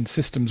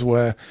systems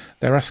where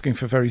they're asking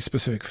for very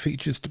specific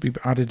features to be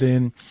added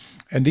in.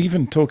 And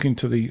even talking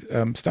to the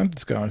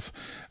standards guys,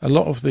 a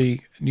lot of the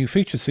new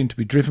features seem to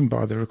be driven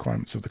by the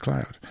requirements of the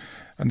cloud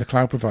and the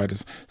cloud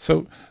providers.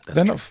 So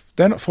they're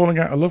not falling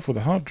out of love with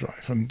a hard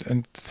drive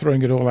and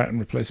throwing it all out in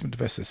replacement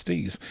of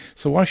SSDs.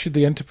 So why should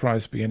the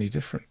enterprise be any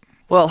different?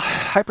 Well,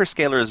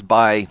 hyperscalers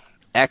buy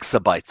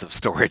exabytes of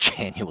storage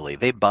annually.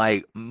 They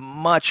buy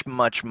much,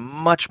 much,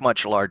 much,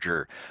 much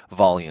larger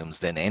volumes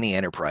than any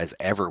enterprise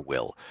ever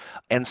will.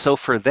 And so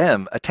for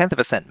them, a tenth of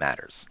a cent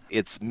matters.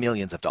 It's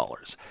millions of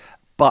dollars.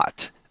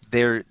 But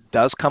there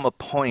does come a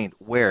point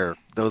where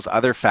those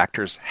other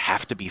factors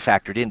have to be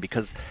factored in,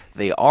 because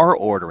they are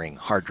ordering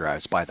hard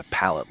drives by the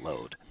pallet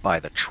load, by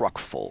the truck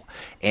full.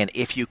 And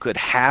if you could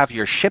have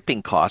your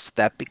shipping costs,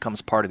 that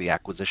becomes part of the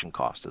acquisition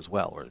cost as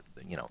well, or the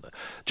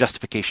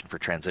justification for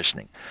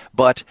transitioning.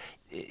 But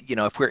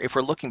if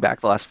we're looking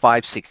back the last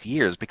 5-6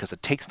 years, because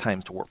it takes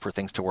time for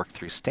things to work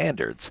through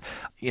standards,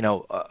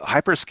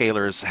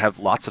 hyperscalers have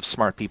lots of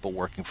smart people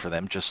working for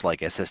them, just like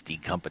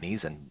SSD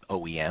companies and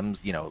OEMs,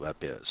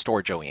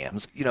 storage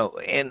OEMs,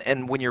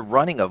 and when you're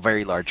running a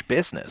very large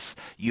business,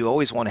 you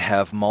always want to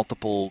have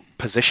multiple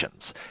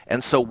positions.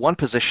 And so one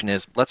position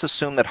is, let's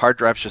assume that hard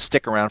drives just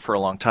stick around for a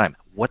long time.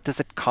 What does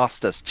it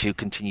cost us to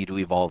continue to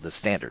evolve this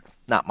standard?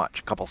 Not much,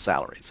 a couple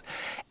salaries.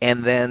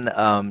 And then,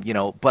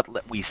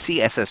 but we see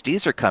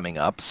SSDs are coming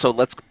up, so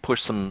let's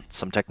push some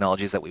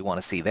technologies that we want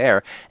to see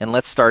there, and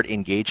let's start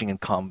engaging in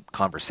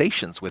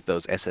conversations with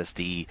those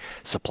SSD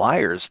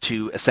suppliers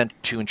to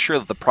ensure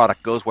that the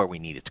product goes where we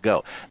need it to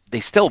go. They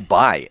still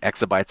buy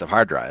exabytes of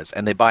hard drives,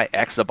 and they buy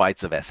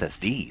exabytes of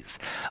SSDs.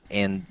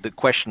 And the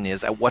question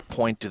is, at what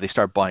point do they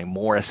start buying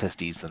more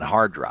SSDs than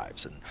hard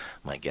drives? And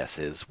my guess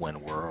is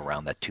when we're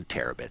around that 2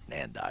 terabit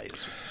NAND die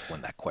is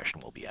when that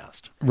question will be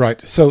asked.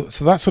 Right. So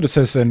that sort of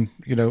says then,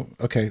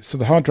 okay, so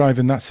the hard drive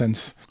in that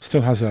sense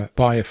still has a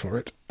buyer for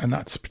it, and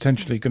that's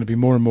potentially going to be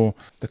more and more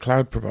the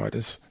cloud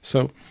providers.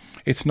 So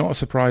it's not a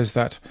surprise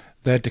that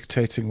they're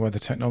dictating where the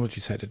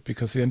technology's headed,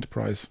 because the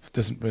enterprise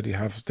doesn't really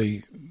have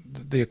the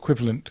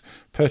equivalent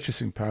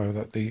purchasing power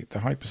that the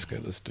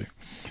hyperscalers do.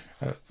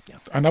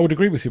 And I would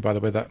agree with you, by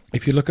the way, that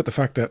if you look at the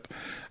fact that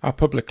our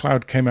public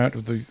cloud came out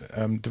of the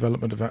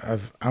development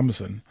of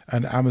Amazon,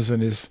 and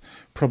Amazon is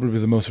probably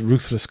the most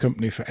ruthless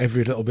company for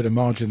every little bit of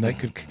margin they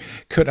could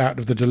cut out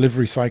of the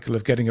delivery cycle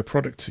of getting a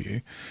product to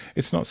you,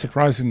 it's not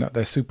surprising that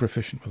they're super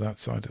efficient with that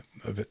side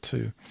of it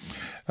too.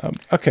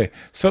 Okay,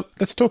 so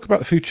let's talk about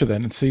the future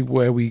then and see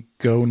where we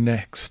go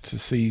next to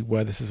see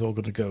where this is all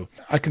going to go.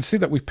 I can see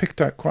that we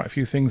picked out quite a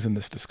few things in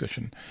this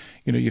discussion.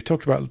 You've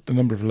talked about the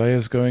number of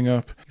layers going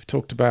up. You've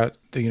talked about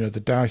the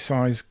die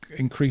size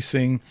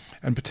increasing,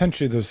 and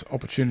potentially there's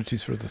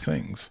opportunities for other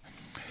things.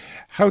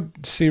 How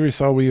serious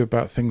are we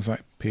about things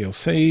like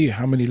PLC?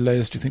 How many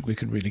layers do you think we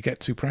can really get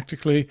to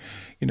practically?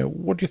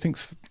 What do you think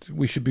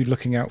we should be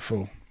looking out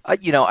for?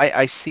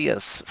 I see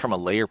us from a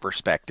layer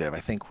perspective. I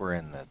think we're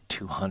in the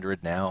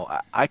 200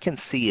 now. I can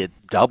see it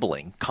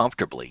doubling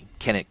comfortably.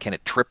 Can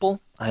it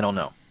triple? I don't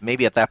know.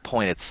 Maybe at that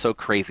point it's so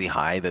crazy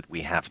high that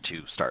we have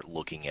to start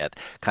looking at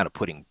kind of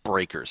putting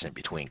breakers in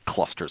between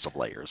clusters of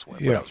layers,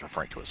 what I was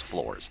referring to as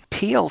floors.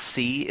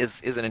 PLC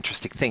is an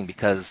interesting thing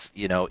because,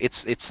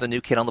 it's the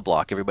new kid on the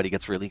block. Everybody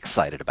gets really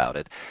excited about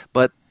it.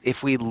 But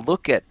if we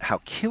look at how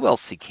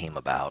QLC came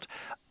about,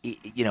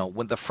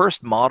 when the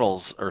first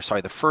models,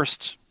 the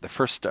first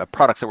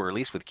products that were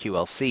released with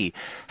QLC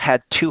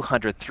had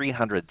 200,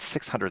 300,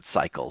 600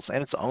 cycles,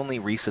 and it's only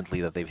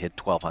recently that they've hit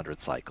 1,200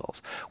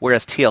 cycles,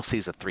 whereas TLC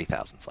is at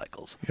 3,000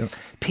 cycles. Yep.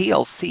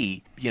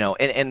 PLC,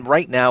 and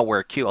right now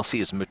where QLC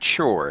is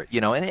mature,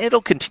 and it'll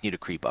continue to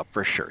creep up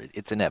for sure,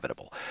 it's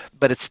inevitable,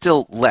 but it's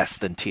still less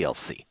than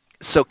TLC.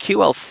 So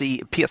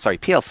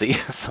PLC,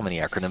 so many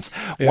acronyms.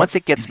 Yep. Once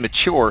it gets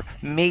mature,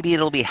 maybe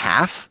it'll be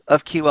half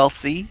of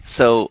QLC.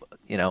 So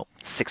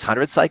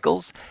 600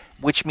 cycles,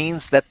 which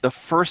means that the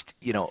first,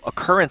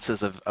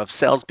 occurrences of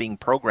cells being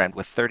programmed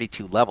with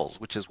 32 levels,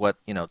 which is what,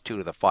 2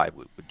 to the 5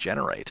 would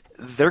generate,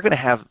 they're going to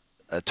have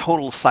a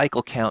total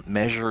cycle count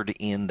measured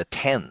in the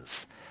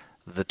tens,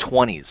 the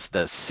 20s,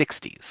 the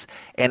 60s,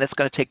 and it's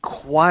going to take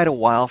quite a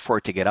while for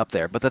it to get up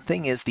there. But the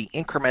thing is, the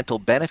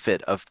incremental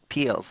benefit of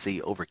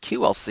PLC over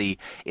QLC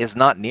is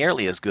not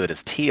nearly as good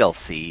as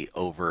QLC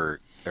over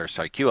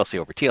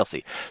TLC.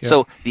 Yep.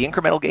 So the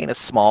incremental gain is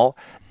small.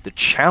 The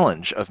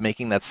challenge of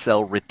making that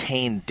cell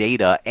retain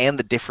data and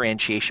the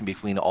differentiation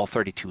between all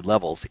 32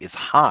 levels is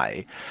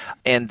high,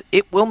 and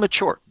it will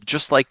mature.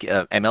 Just like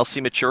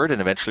MLC matured and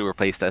eventually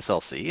replaced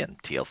SLC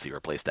and TLC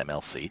replaced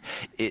MLC,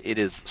 it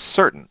is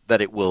certain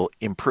that it will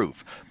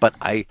improve. But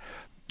I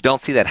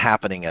don't see that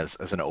happening as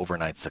an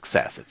overnight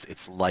success.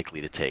 It's likely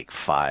to take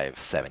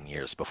 5-7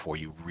 years before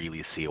you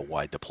really see a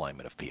wide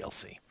deployment of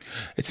PLC.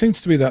 It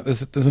seems to be that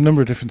there's a number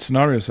of different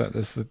scenarios.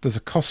 There's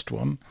a cost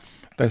one.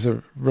 There's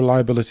a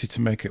reliability to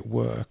make it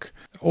work.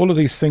 All of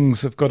these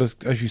things have got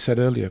to, as you said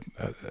earlier,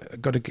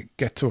 got to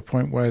get to a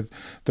point where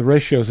the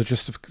ratios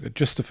are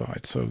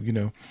justified. So,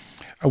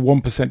 a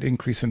 1%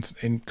 increase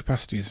in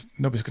capacity is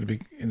nobody's going to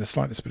be in the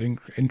slightest bit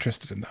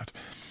interested in that.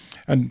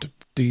 And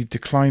the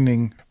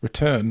declining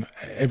return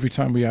every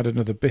time we add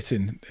another bit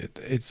in,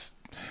 it's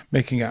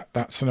making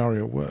that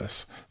scenario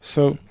worse.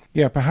 So,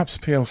 perhaps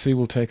PLC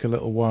will take a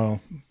little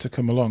while to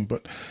come along.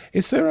 But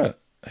is there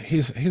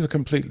here's a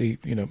completely,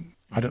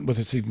 I don't know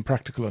whether it's even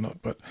practical or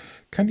not, but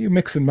can you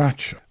mix and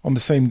match on the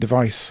same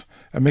device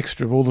a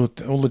mixture of all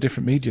the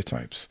different media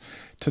types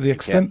to the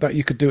extent that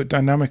you could do it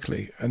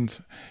dynamically? And,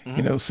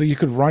 so you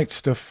could write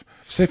stuff.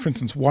 Say, for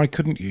instance, why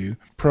couldn't you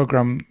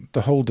program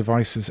the whole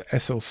device as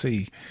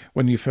SLC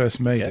when you first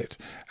made it?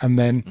 And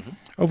then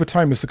over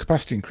time, as the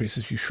capacity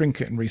increases, you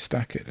shrink it and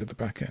restack it at the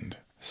back end.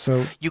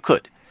 So you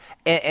could.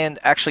 And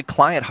actually,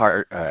 client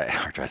hard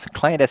drives,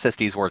 client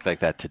SSDs work like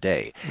that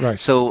today. Right.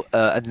 So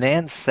a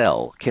NAND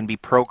cell can be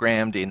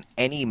programmed in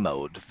any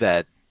mode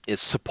that is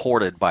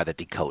supported by the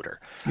decoder.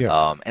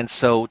 Yeah. And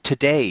so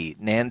today,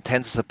 NAND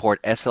tends to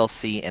support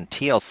SLC and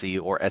TLC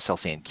or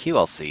SLC and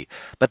QLC,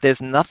 but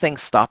there's nothing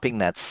stopping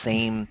that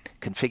same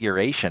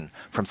configuration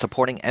from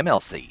supporting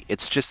MLC.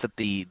 It's just that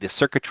the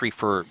circuitry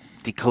for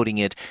decoding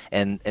it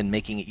and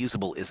making it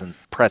usable isn't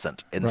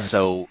present. And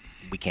so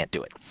we can't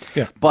do it.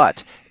 Yeah.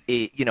 But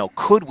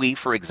could we,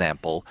 for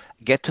example,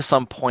 get to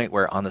some point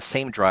where on the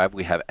same drive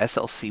we have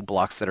SLC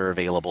blocks that are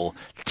available,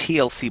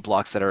 TLC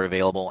blocks that are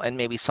available, and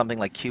maybe something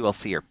like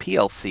QLC or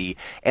PLC,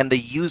 and the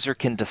user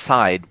can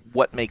decide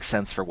what makes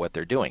sense for what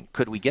they're doing?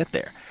 Could we get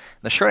there?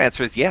 The short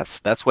answer is yes.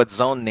 That's what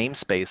zone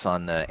namespace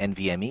on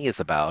NVMe is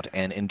about,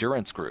 and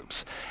endurance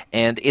groups.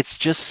 And it's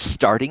just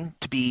starting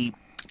to be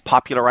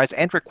popularized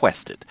and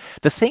requested.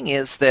 The thing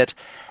is that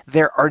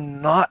there are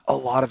not a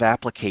lot of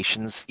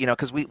applications,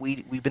 because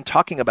we've been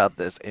talking about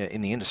this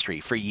in the industry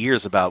for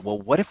years about, well,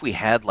 what if we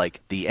had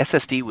like the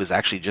SSD was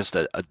actually just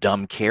a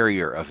dumb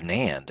carrier of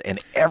NAND and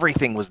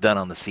everything was done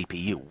on the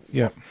CPU?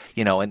 Yeah.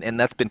 And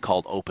that's been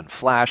called Open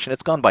Flash, and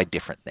it's gone by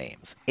different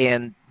names.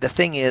 And the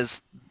thing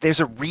is, there's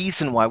a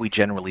reason why we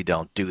generally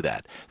don't do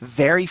that.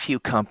 Very few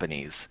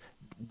companies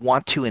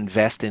want to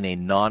invest in a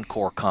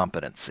non-core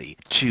competency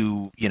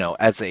to,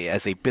 as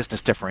a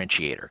business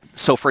differentiator.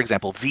 So for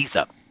example,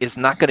 Visa is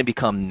not going to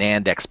become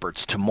NAND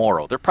experts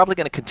tomorrow. They're probably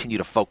going to continue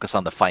to focus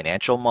on the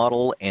financial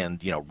model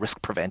and,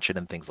 risk prevention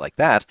and things like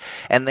that.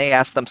 And they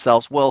ask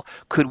themselves, well,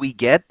 could we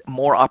get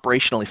more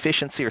operational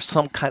efficiency or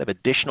some kind of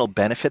additional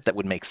benefit that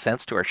would make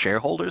sense to our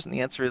shareholders? And the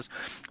answer is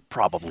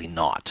probably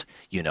not.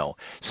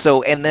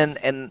 So and then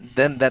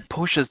that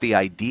pushes the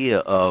idea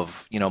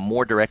of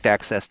more direct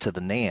access to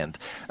the NAND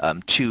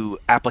to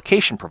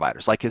application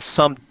providers. Like, is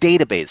some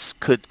database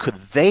could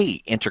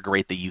they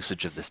integrate the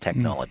usage of this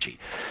technology?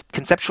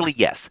 Conceptually,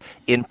 yes.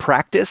 In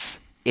practice,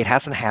 it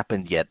hasn't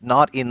happened yet,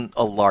 not in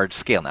a large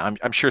scale. Now,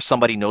 I'm sure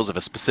somebody knows of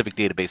a specific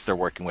database they're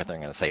working with, and they're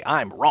going to say,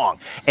 I'm wrong.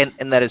 And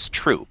that is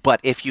true. But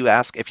if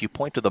you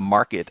point to the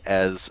market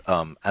as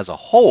a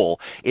whole,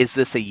 is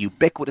this a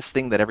ubiquitous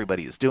thing that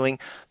everybody is doing?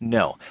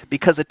 No,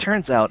 because it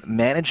turns out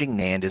managing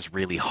NAND is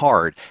really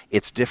hard.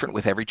 It's different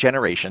with every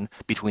generation,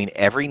 between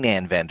every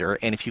NAND vendor.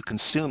 And if you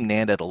consume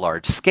NAND at a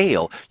large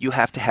scale, you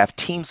have to have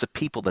teams of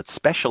people that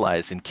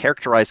specialize in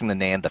characterizing the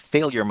NAND, the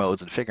failure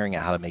modes, and figuring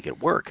out how to make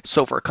it work.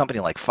 So for a company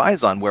like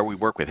Phison, where we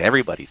work with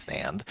everybody's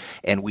NAND,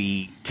 and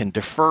we can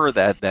defer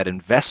that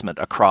investment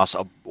across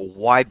a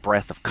wide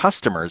breadth of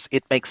customers,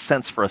 it makes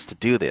sense for us to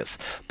do this.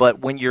 But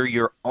when you're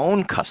your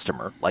own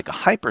customer, like a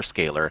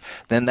hyperscaler,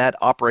 then that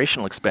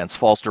operational expense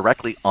falls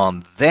directly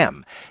on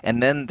them.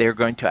 And then they're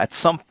going to, at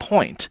some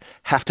point,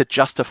 have to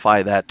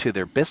justify that to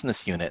their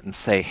business unit and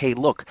say, hey,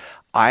 look,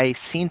 I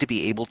seem to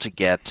be able to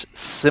get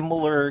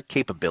similar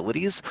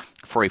capabilities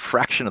for a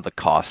fraction of the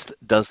cost.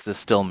 Does this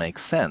still make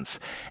sense?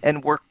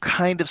 And we're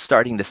kind of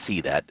starting to see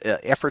that.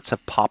 Efforts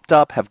have popped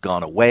up, have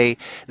gone away.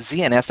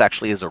 ZNS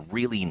actually is a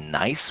really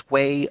nice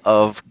way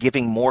of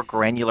giving more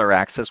granular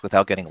access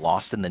without getting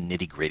lost in the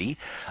nitty-gritty.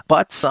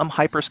 But some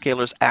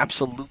hyperscalers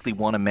absolutely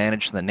want to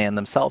manage the NAND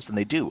themselves, and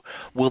they do.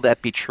 Will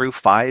that be true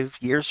 5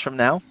 years from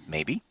now?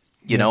 Maybe.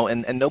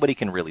 And nobody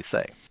can really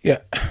say. Yeah,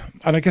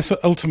 and I guess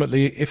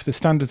ultimately, if the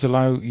standards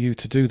allow you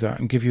to do that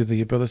and give you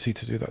the ability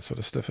to do that sort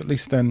of stuff, at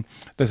least then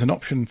there's an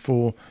option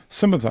for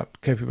some of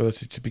that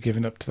capability to be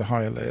given up to the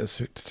higher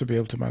layers to be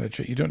able to manage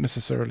it. You don't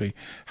necessarily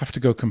have to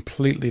go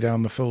completely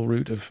down the full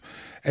route of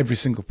every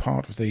single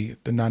part of the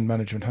NAND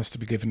management has to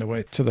be given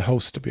away to the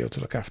host to be able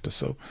to look after.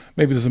 So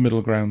maybe there's a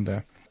middle ground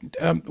there.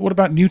 What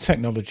about new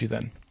technology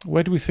then?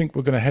 Where do we think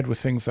we're going to head with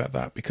things like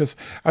that? Because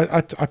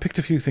I picked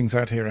a few things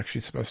out here,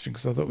 actually, Sebastian,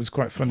 because I thought it was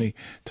quite funny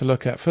to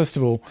look at. First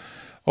of all,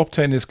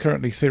 Optane is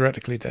currently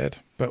theoretically dead,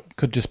 but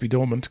could just be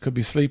dormant, could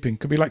be sleeping,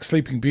 could be like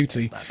Sleeping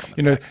Beauty.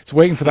 It's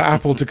waiting for the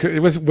apple to. It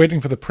was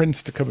waiting for the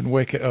prince to come and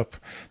wake it up,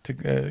 to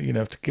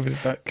to give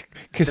it that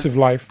kiss of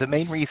life. The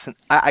main reason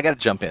I got to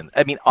jump in.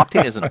 I mean,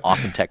 Optane is an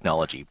awesome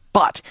technology,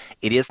 but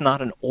it is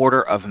not an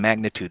order of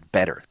magnitude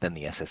better than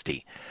the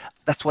SSD.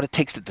 That's what it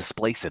takes to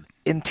displace it.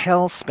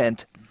 Intel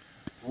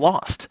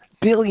lost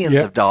billions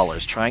of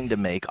dollars trying to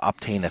make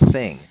Optane a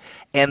thing.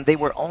 And they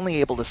were only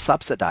able to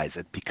subsidize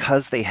it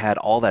because they had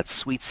all that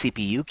sweet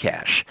CPU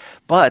cache.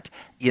 But,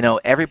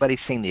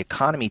 everybody's seeing the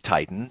economy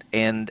tighten,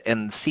 and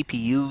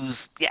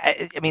CPUs,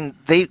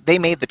 they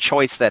made the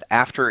choice that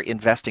after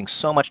investing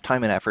so much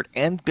time and effort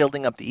and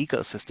building up the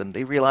ecosystem,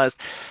 they realized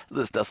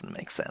this doesn't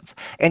make sense.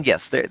 And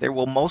yes, there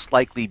will most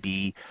likely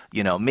be,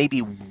 maybe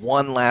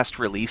one last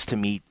release to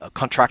meet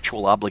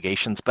contractual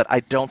obligations, but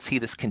I don't see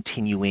this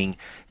continuing,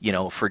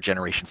 for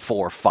generation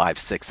 4, 5,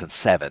 6, and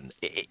 7.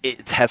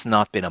 It has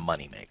not been a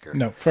moneymaker.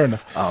 No, fair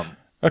enough.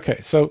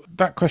 Okay, so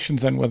that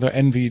questions then whether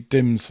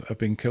NVDIMMs are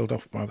being killed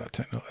off by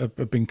that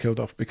have been killed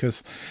off,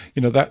 because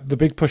that the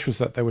big push was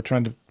that they were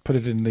trying to put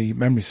it in the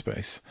memory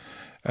space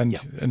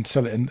and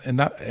sell it in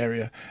that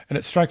area. And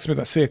it strikes me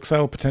that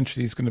CXL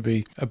potentially is going to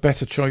be a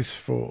better choice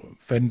for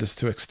vendors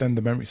to extend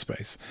the memory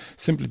space,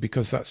 simply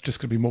because that's just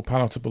going to be more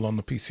palatable on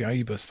the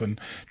PCIe bus than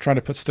trying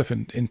to put stuff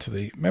into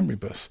the memory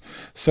bus.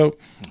 So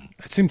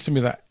it seems to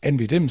me that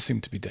NVDIMMs seem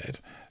to be dead.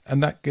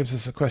 And that gives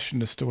us a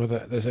question as to whether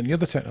there's any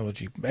other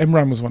technology.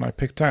 MRAM was one I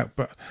picked out,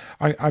 but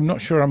I'm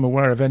not sure I'm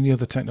aware of any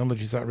other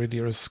technologies that really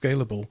are as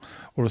scalable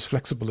or as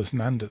flexible as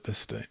NAND at this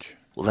stage.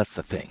 Well, that's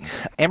the thing.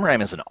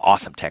 MRAM is an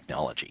awesome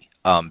technology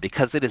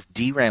because it is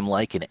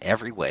DRAM-like in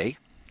every way,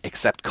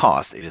 except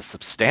cost. It is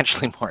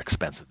substantially more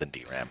expensive than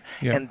DRAM.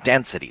 Yeah. And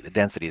density. The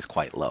density is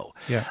quite low.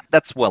 Yeah.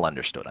 That's well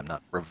understood. I'm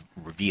not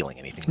revealing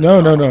anything. No.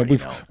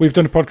 We've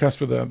done a podcast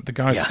with the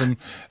guys from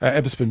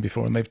Everspin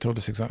before, and they've told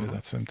us exactly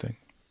that same thing.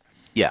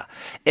 Yeah.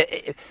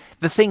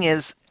 The thing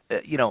is,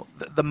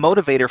 the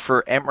motivator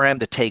for MRAM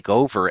to take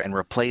over and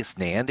replace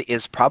NAND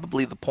is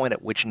probably the point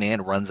at which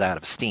NAND runs out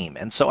of steam.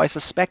 And so I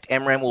suspect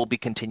MRAM will be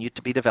continued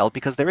to be developed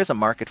because there is a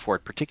market for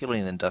it, particularly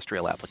in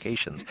industrial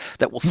applications,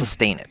 that will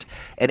sustain it.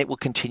 And it will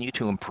continue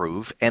to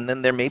improve. And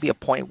then there may be a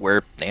point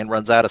where NAND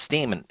runs out of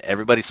steam and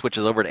everybody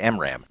switches over to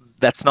MRAM.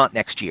 That's not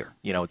next year.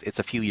 It's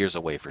a few years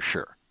away for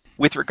sure.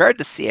 With regard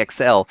to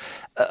CXL,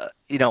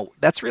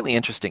 that's really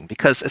interesting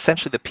because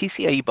essentially the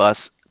PCIe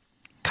bus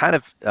kind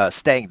of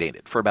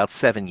stagnated for about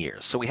 7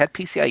 years. So we had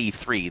PCIe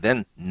 3,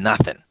 then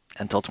nothing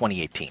until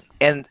 2018.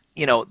 And,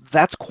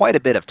 that's quite a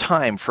bit of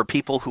time for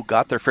people who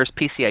got their first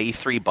PCIe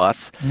 3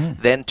 bus,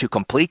 then to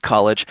complete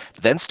college,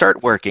 then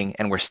start working,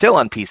 and we're still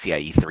on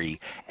PCIe 3.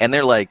 And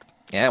they're like,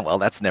 Yeah, well,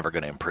 that's never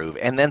going to improve.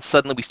 And then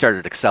suddenly we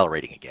started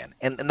accelerating again.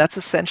 And that's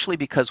essentially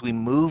because we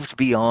moved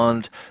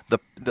beyond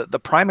the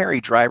primary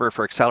driver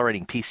for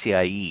accelerating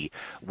PCIe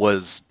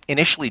was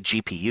initially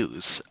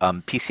GPUs.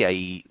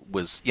 PCIe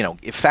was,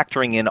 if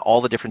factoring in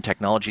all the different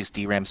technologies,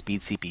 DRAM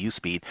speed, CPU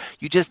speed,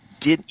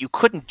 you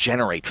couldn't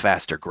generate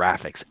faster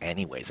graphics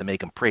anyways and make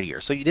them prettier.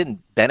 So you didn't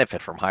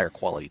benefit from higher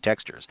quality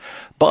textures.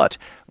 But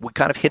we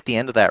kind of hit the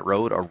end of that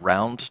road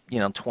around,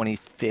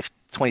 2015.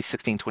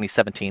 2016,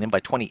 2017, and by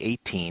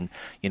 2018,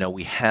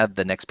 we had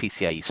the next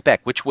PCIe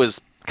spec, which was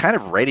kind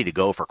of ready to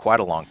go for quite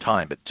a long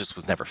time, but just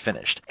was never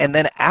finished. And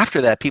then after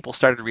that, people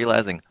started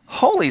realizing,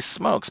 holy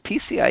smokes,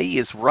 PCIe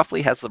has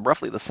roughly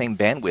the same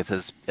bandwidth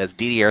as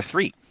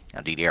DDR3.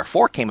 Now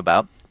DDR4 came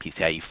about,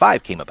 PCIe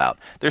 5 came about.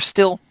 They're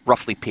still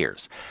roughly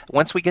peers.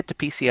 Once we get to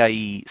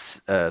PCIe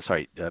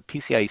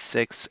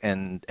 6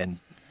 and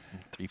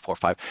 3, 4,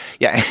 5.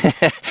 Yeah.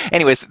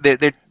 Anyways, they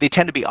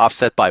tend to be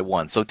offset by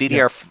one. So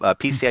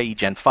PCIe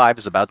Gen 5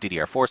 is about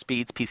DDR4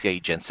 speeds.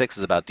 PCIe Gen 6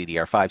 is about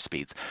DDR5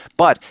 speeds.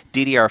 But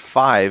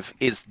DDR5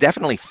 is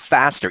definitely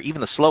faster.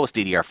 Even the slowest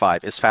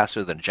DDR5 is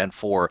faster than Gen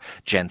 4,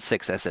 Gen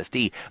 6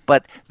 SSD.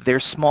 But they're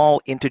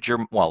small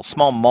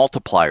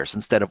multipliers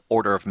instead of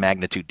order of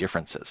magnitude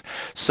differences.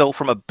 So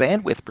from a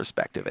bandwidth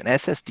perspective, an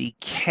SSD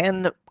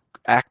can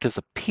act as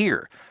a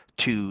peer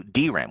to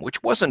DRAM,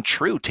 which wasn't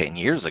true 10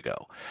 years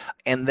ago.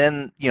 And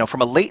then,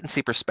 from a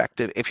latency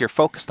perspective, if you're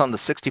focused on the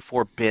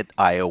 64-bit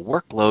I/O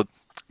workload,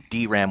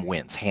 DRAM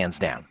wins, hands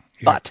down.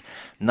 Yeah. But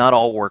not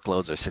all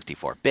workloads are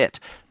 64-bit.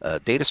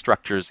 Data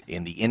structures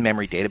in the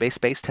in-memory database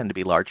space tend to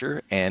be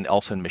larger, and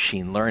also in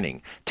machine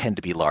learning tend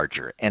to be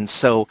larger. And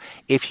so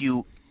if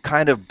you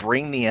kind of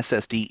bring the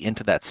SSD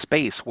into that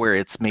space where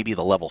it's maybe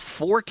the level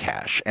 4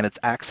 cache and it's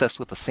accessed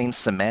with the same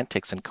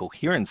semantics and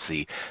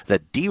coherency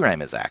that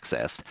DRAM is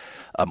accessed,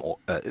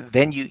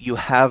 then you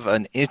have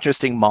an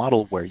interesting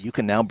model where you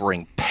can now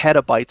bring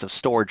petabytes of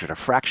storage at a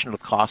fraction of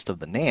the cost of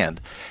the NAND,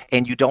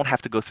 and you don't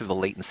have to go through the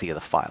latency of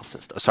the file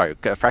system. Sorry,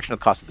 a fraction of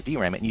the cost of the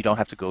DRAM, and you don't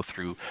have to go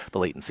through the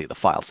latency of the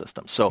file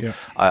system. So Yeah.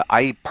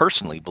 I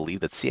personally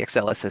believe that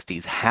CXL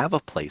SSDs have a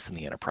place in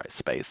the enterprise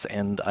space,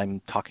 and I'm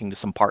talking to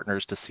some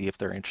partners to see if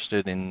they're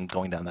interested in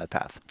going down that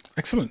path.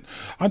 Excellent.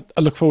 I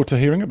look forward to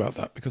hearing about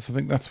that, because I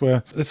think that's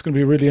going to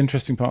be a really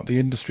interesting part of the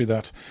industry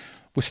that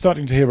we're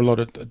starting to hear a lot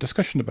of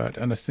discussion about.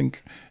 And I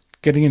think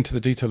getting into the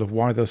detail of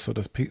why those sort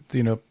of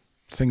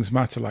things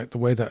matter, like the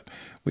way that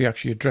we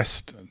actually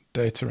address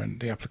data and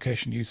the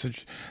application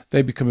usage,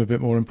 they become a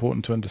bit more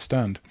important to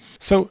understand.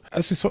 So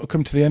as we sort of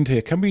come to the end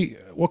here,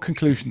 what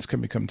conclusions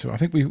can we come to? I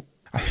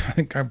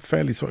think I'm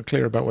fairly sort of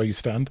clear about where you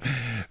stand,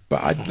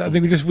 but I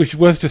think it's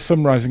worth just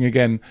summarising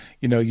again,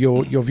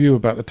 your view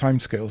about the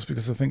timescales,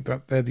 because I think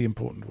that they're the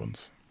important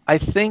ones. I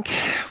think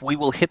we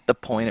will hit the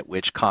point at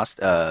which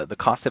the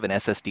cost of an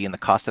SSD and the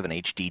cost of an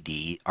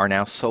HDD are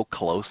now so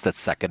close that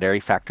secondary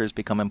factors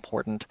become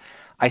important.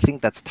 I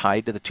think that's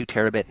tied to the 2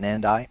 terabit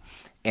NAND die.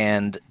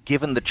 And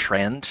given the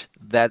trend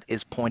that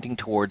is pointing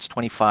towards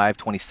 25,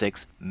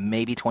 26,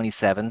 maybe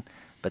 27,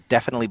 but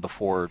definitely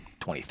before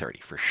 2030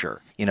 for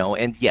sure.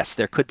 And yes,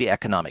 there could be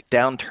economic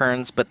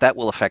downturns, but that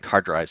will affect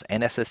hard drives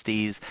and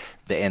SSDs.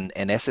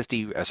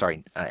 SSD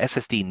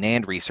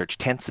NAND research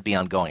tends to be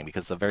ongoing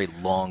because it's a very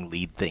long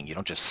lead thing. You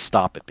don't just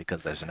stop it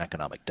because there's an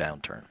economic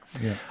downturn.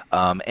 Yeah.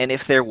 And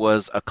if there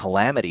was a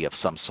calamity of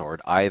some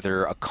sort,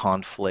 either a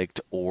conflict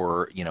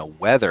or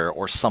weather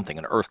or something,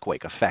 an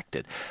earthquake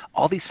affected,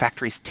 all these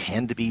factories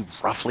tend to be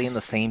roughly in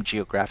the same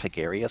geographic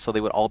area, so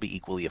they would all be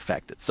equally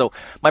affected. So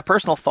my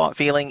personal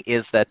feeling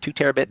is that 2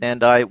 terabit NAND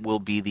die will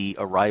be the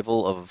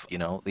arrival of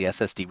the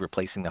SSD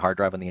replacing the hard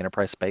drive in the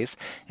enterprise space,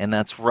 and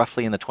that's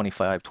roughly in the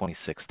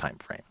 25-26 time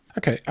frame.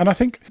 Okay, and I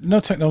think no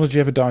technology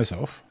ever dies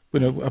off.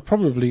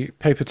 Probably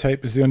paper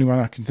tape is the only one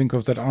I can think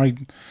of that I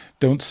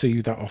don't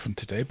see that often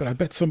today, but I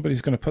bet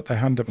somebody's going to put their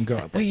hand up and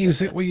go, we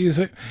use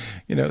it.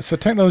 So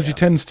technology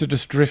tends to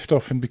just drift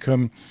off and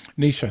become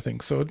niche, I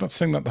think. So I'm not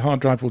saying that the hard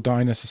drive will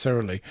die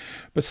necessarily,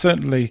 but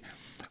certainly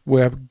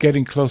we're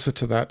getting closer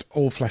to that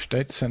all-flash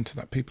data center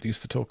that people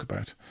used to talk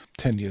about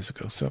 10 years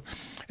ago. So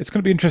it's going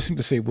to be interesting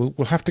to see. We'll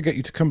have to get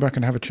you to come back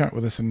and have a chat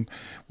with us, and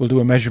we'll do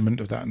a measurement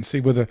of that and see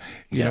whether,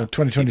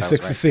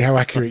 2026 to see how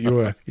accurate you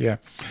were. Yeah.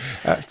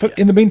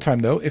 In the meantime,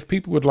 though, if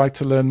people would like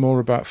to learn more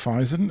about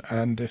Phison,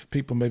 and if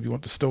people maybe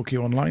want to stalk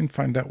you online,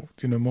 find out,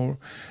 more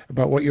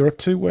about what you're up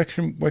to, where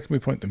can we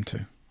point them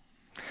to?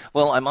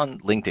 Well, I'm on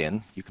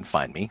LinkedIn. You can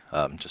find me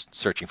just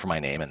searching for my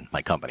name and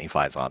my company,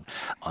 Phison,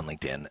 on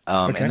LinkedIn.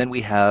 Okay. And then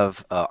we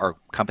have our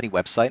company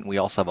website, and we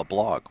also have a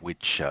blog,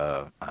 which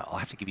I'll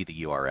have to give you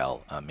the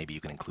URL. Maybe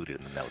you can include it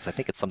in the notes. I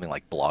think it's something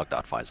like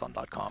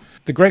blog.phison.com.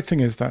 The great thing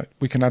is that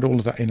we can add all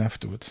of that in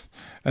afterwards,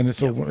 and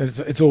it's all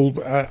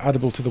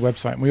addable to the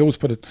website. And we always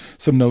put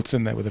some notes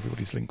in there with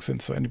everybody's links in,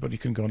 so anybody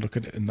can go and look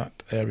at it in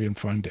that area and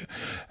find it.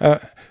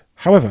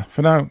 However,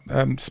 for now,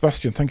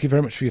 Sebastian, thank you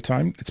very much for your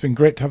time. It's been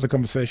great to have the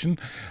conversation,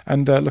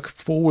 and look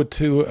forward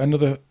to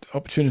another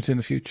opportunity in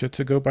the future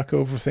to go back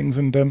over things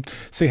and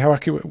see how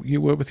accurate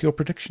you were with your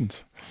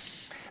predictions.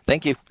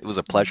 Thank you. It was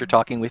a pleasure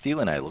talking with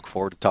you, and I look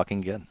forward to talking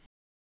again.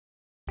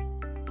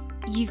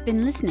 You've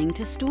been listening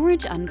to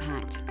Storage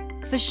Unpacked.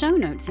 For show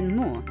notes and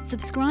more,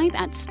 subscribe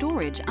at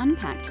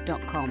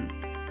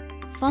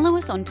storageunpacked.com. Follow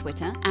us on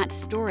Twitter at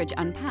Storage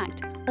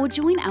Unpacked or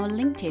join our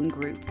LinkedIn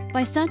group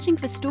by searching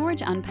for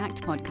Storage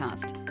Unpacked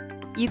Podcast.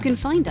 You can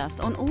find us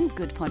on all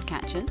good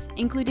podcatchers,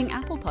 including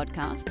Apple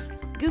Podcasts,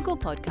 Google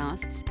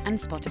Podcasts, and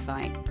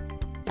Spotify.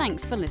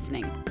 Thanks for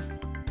listening.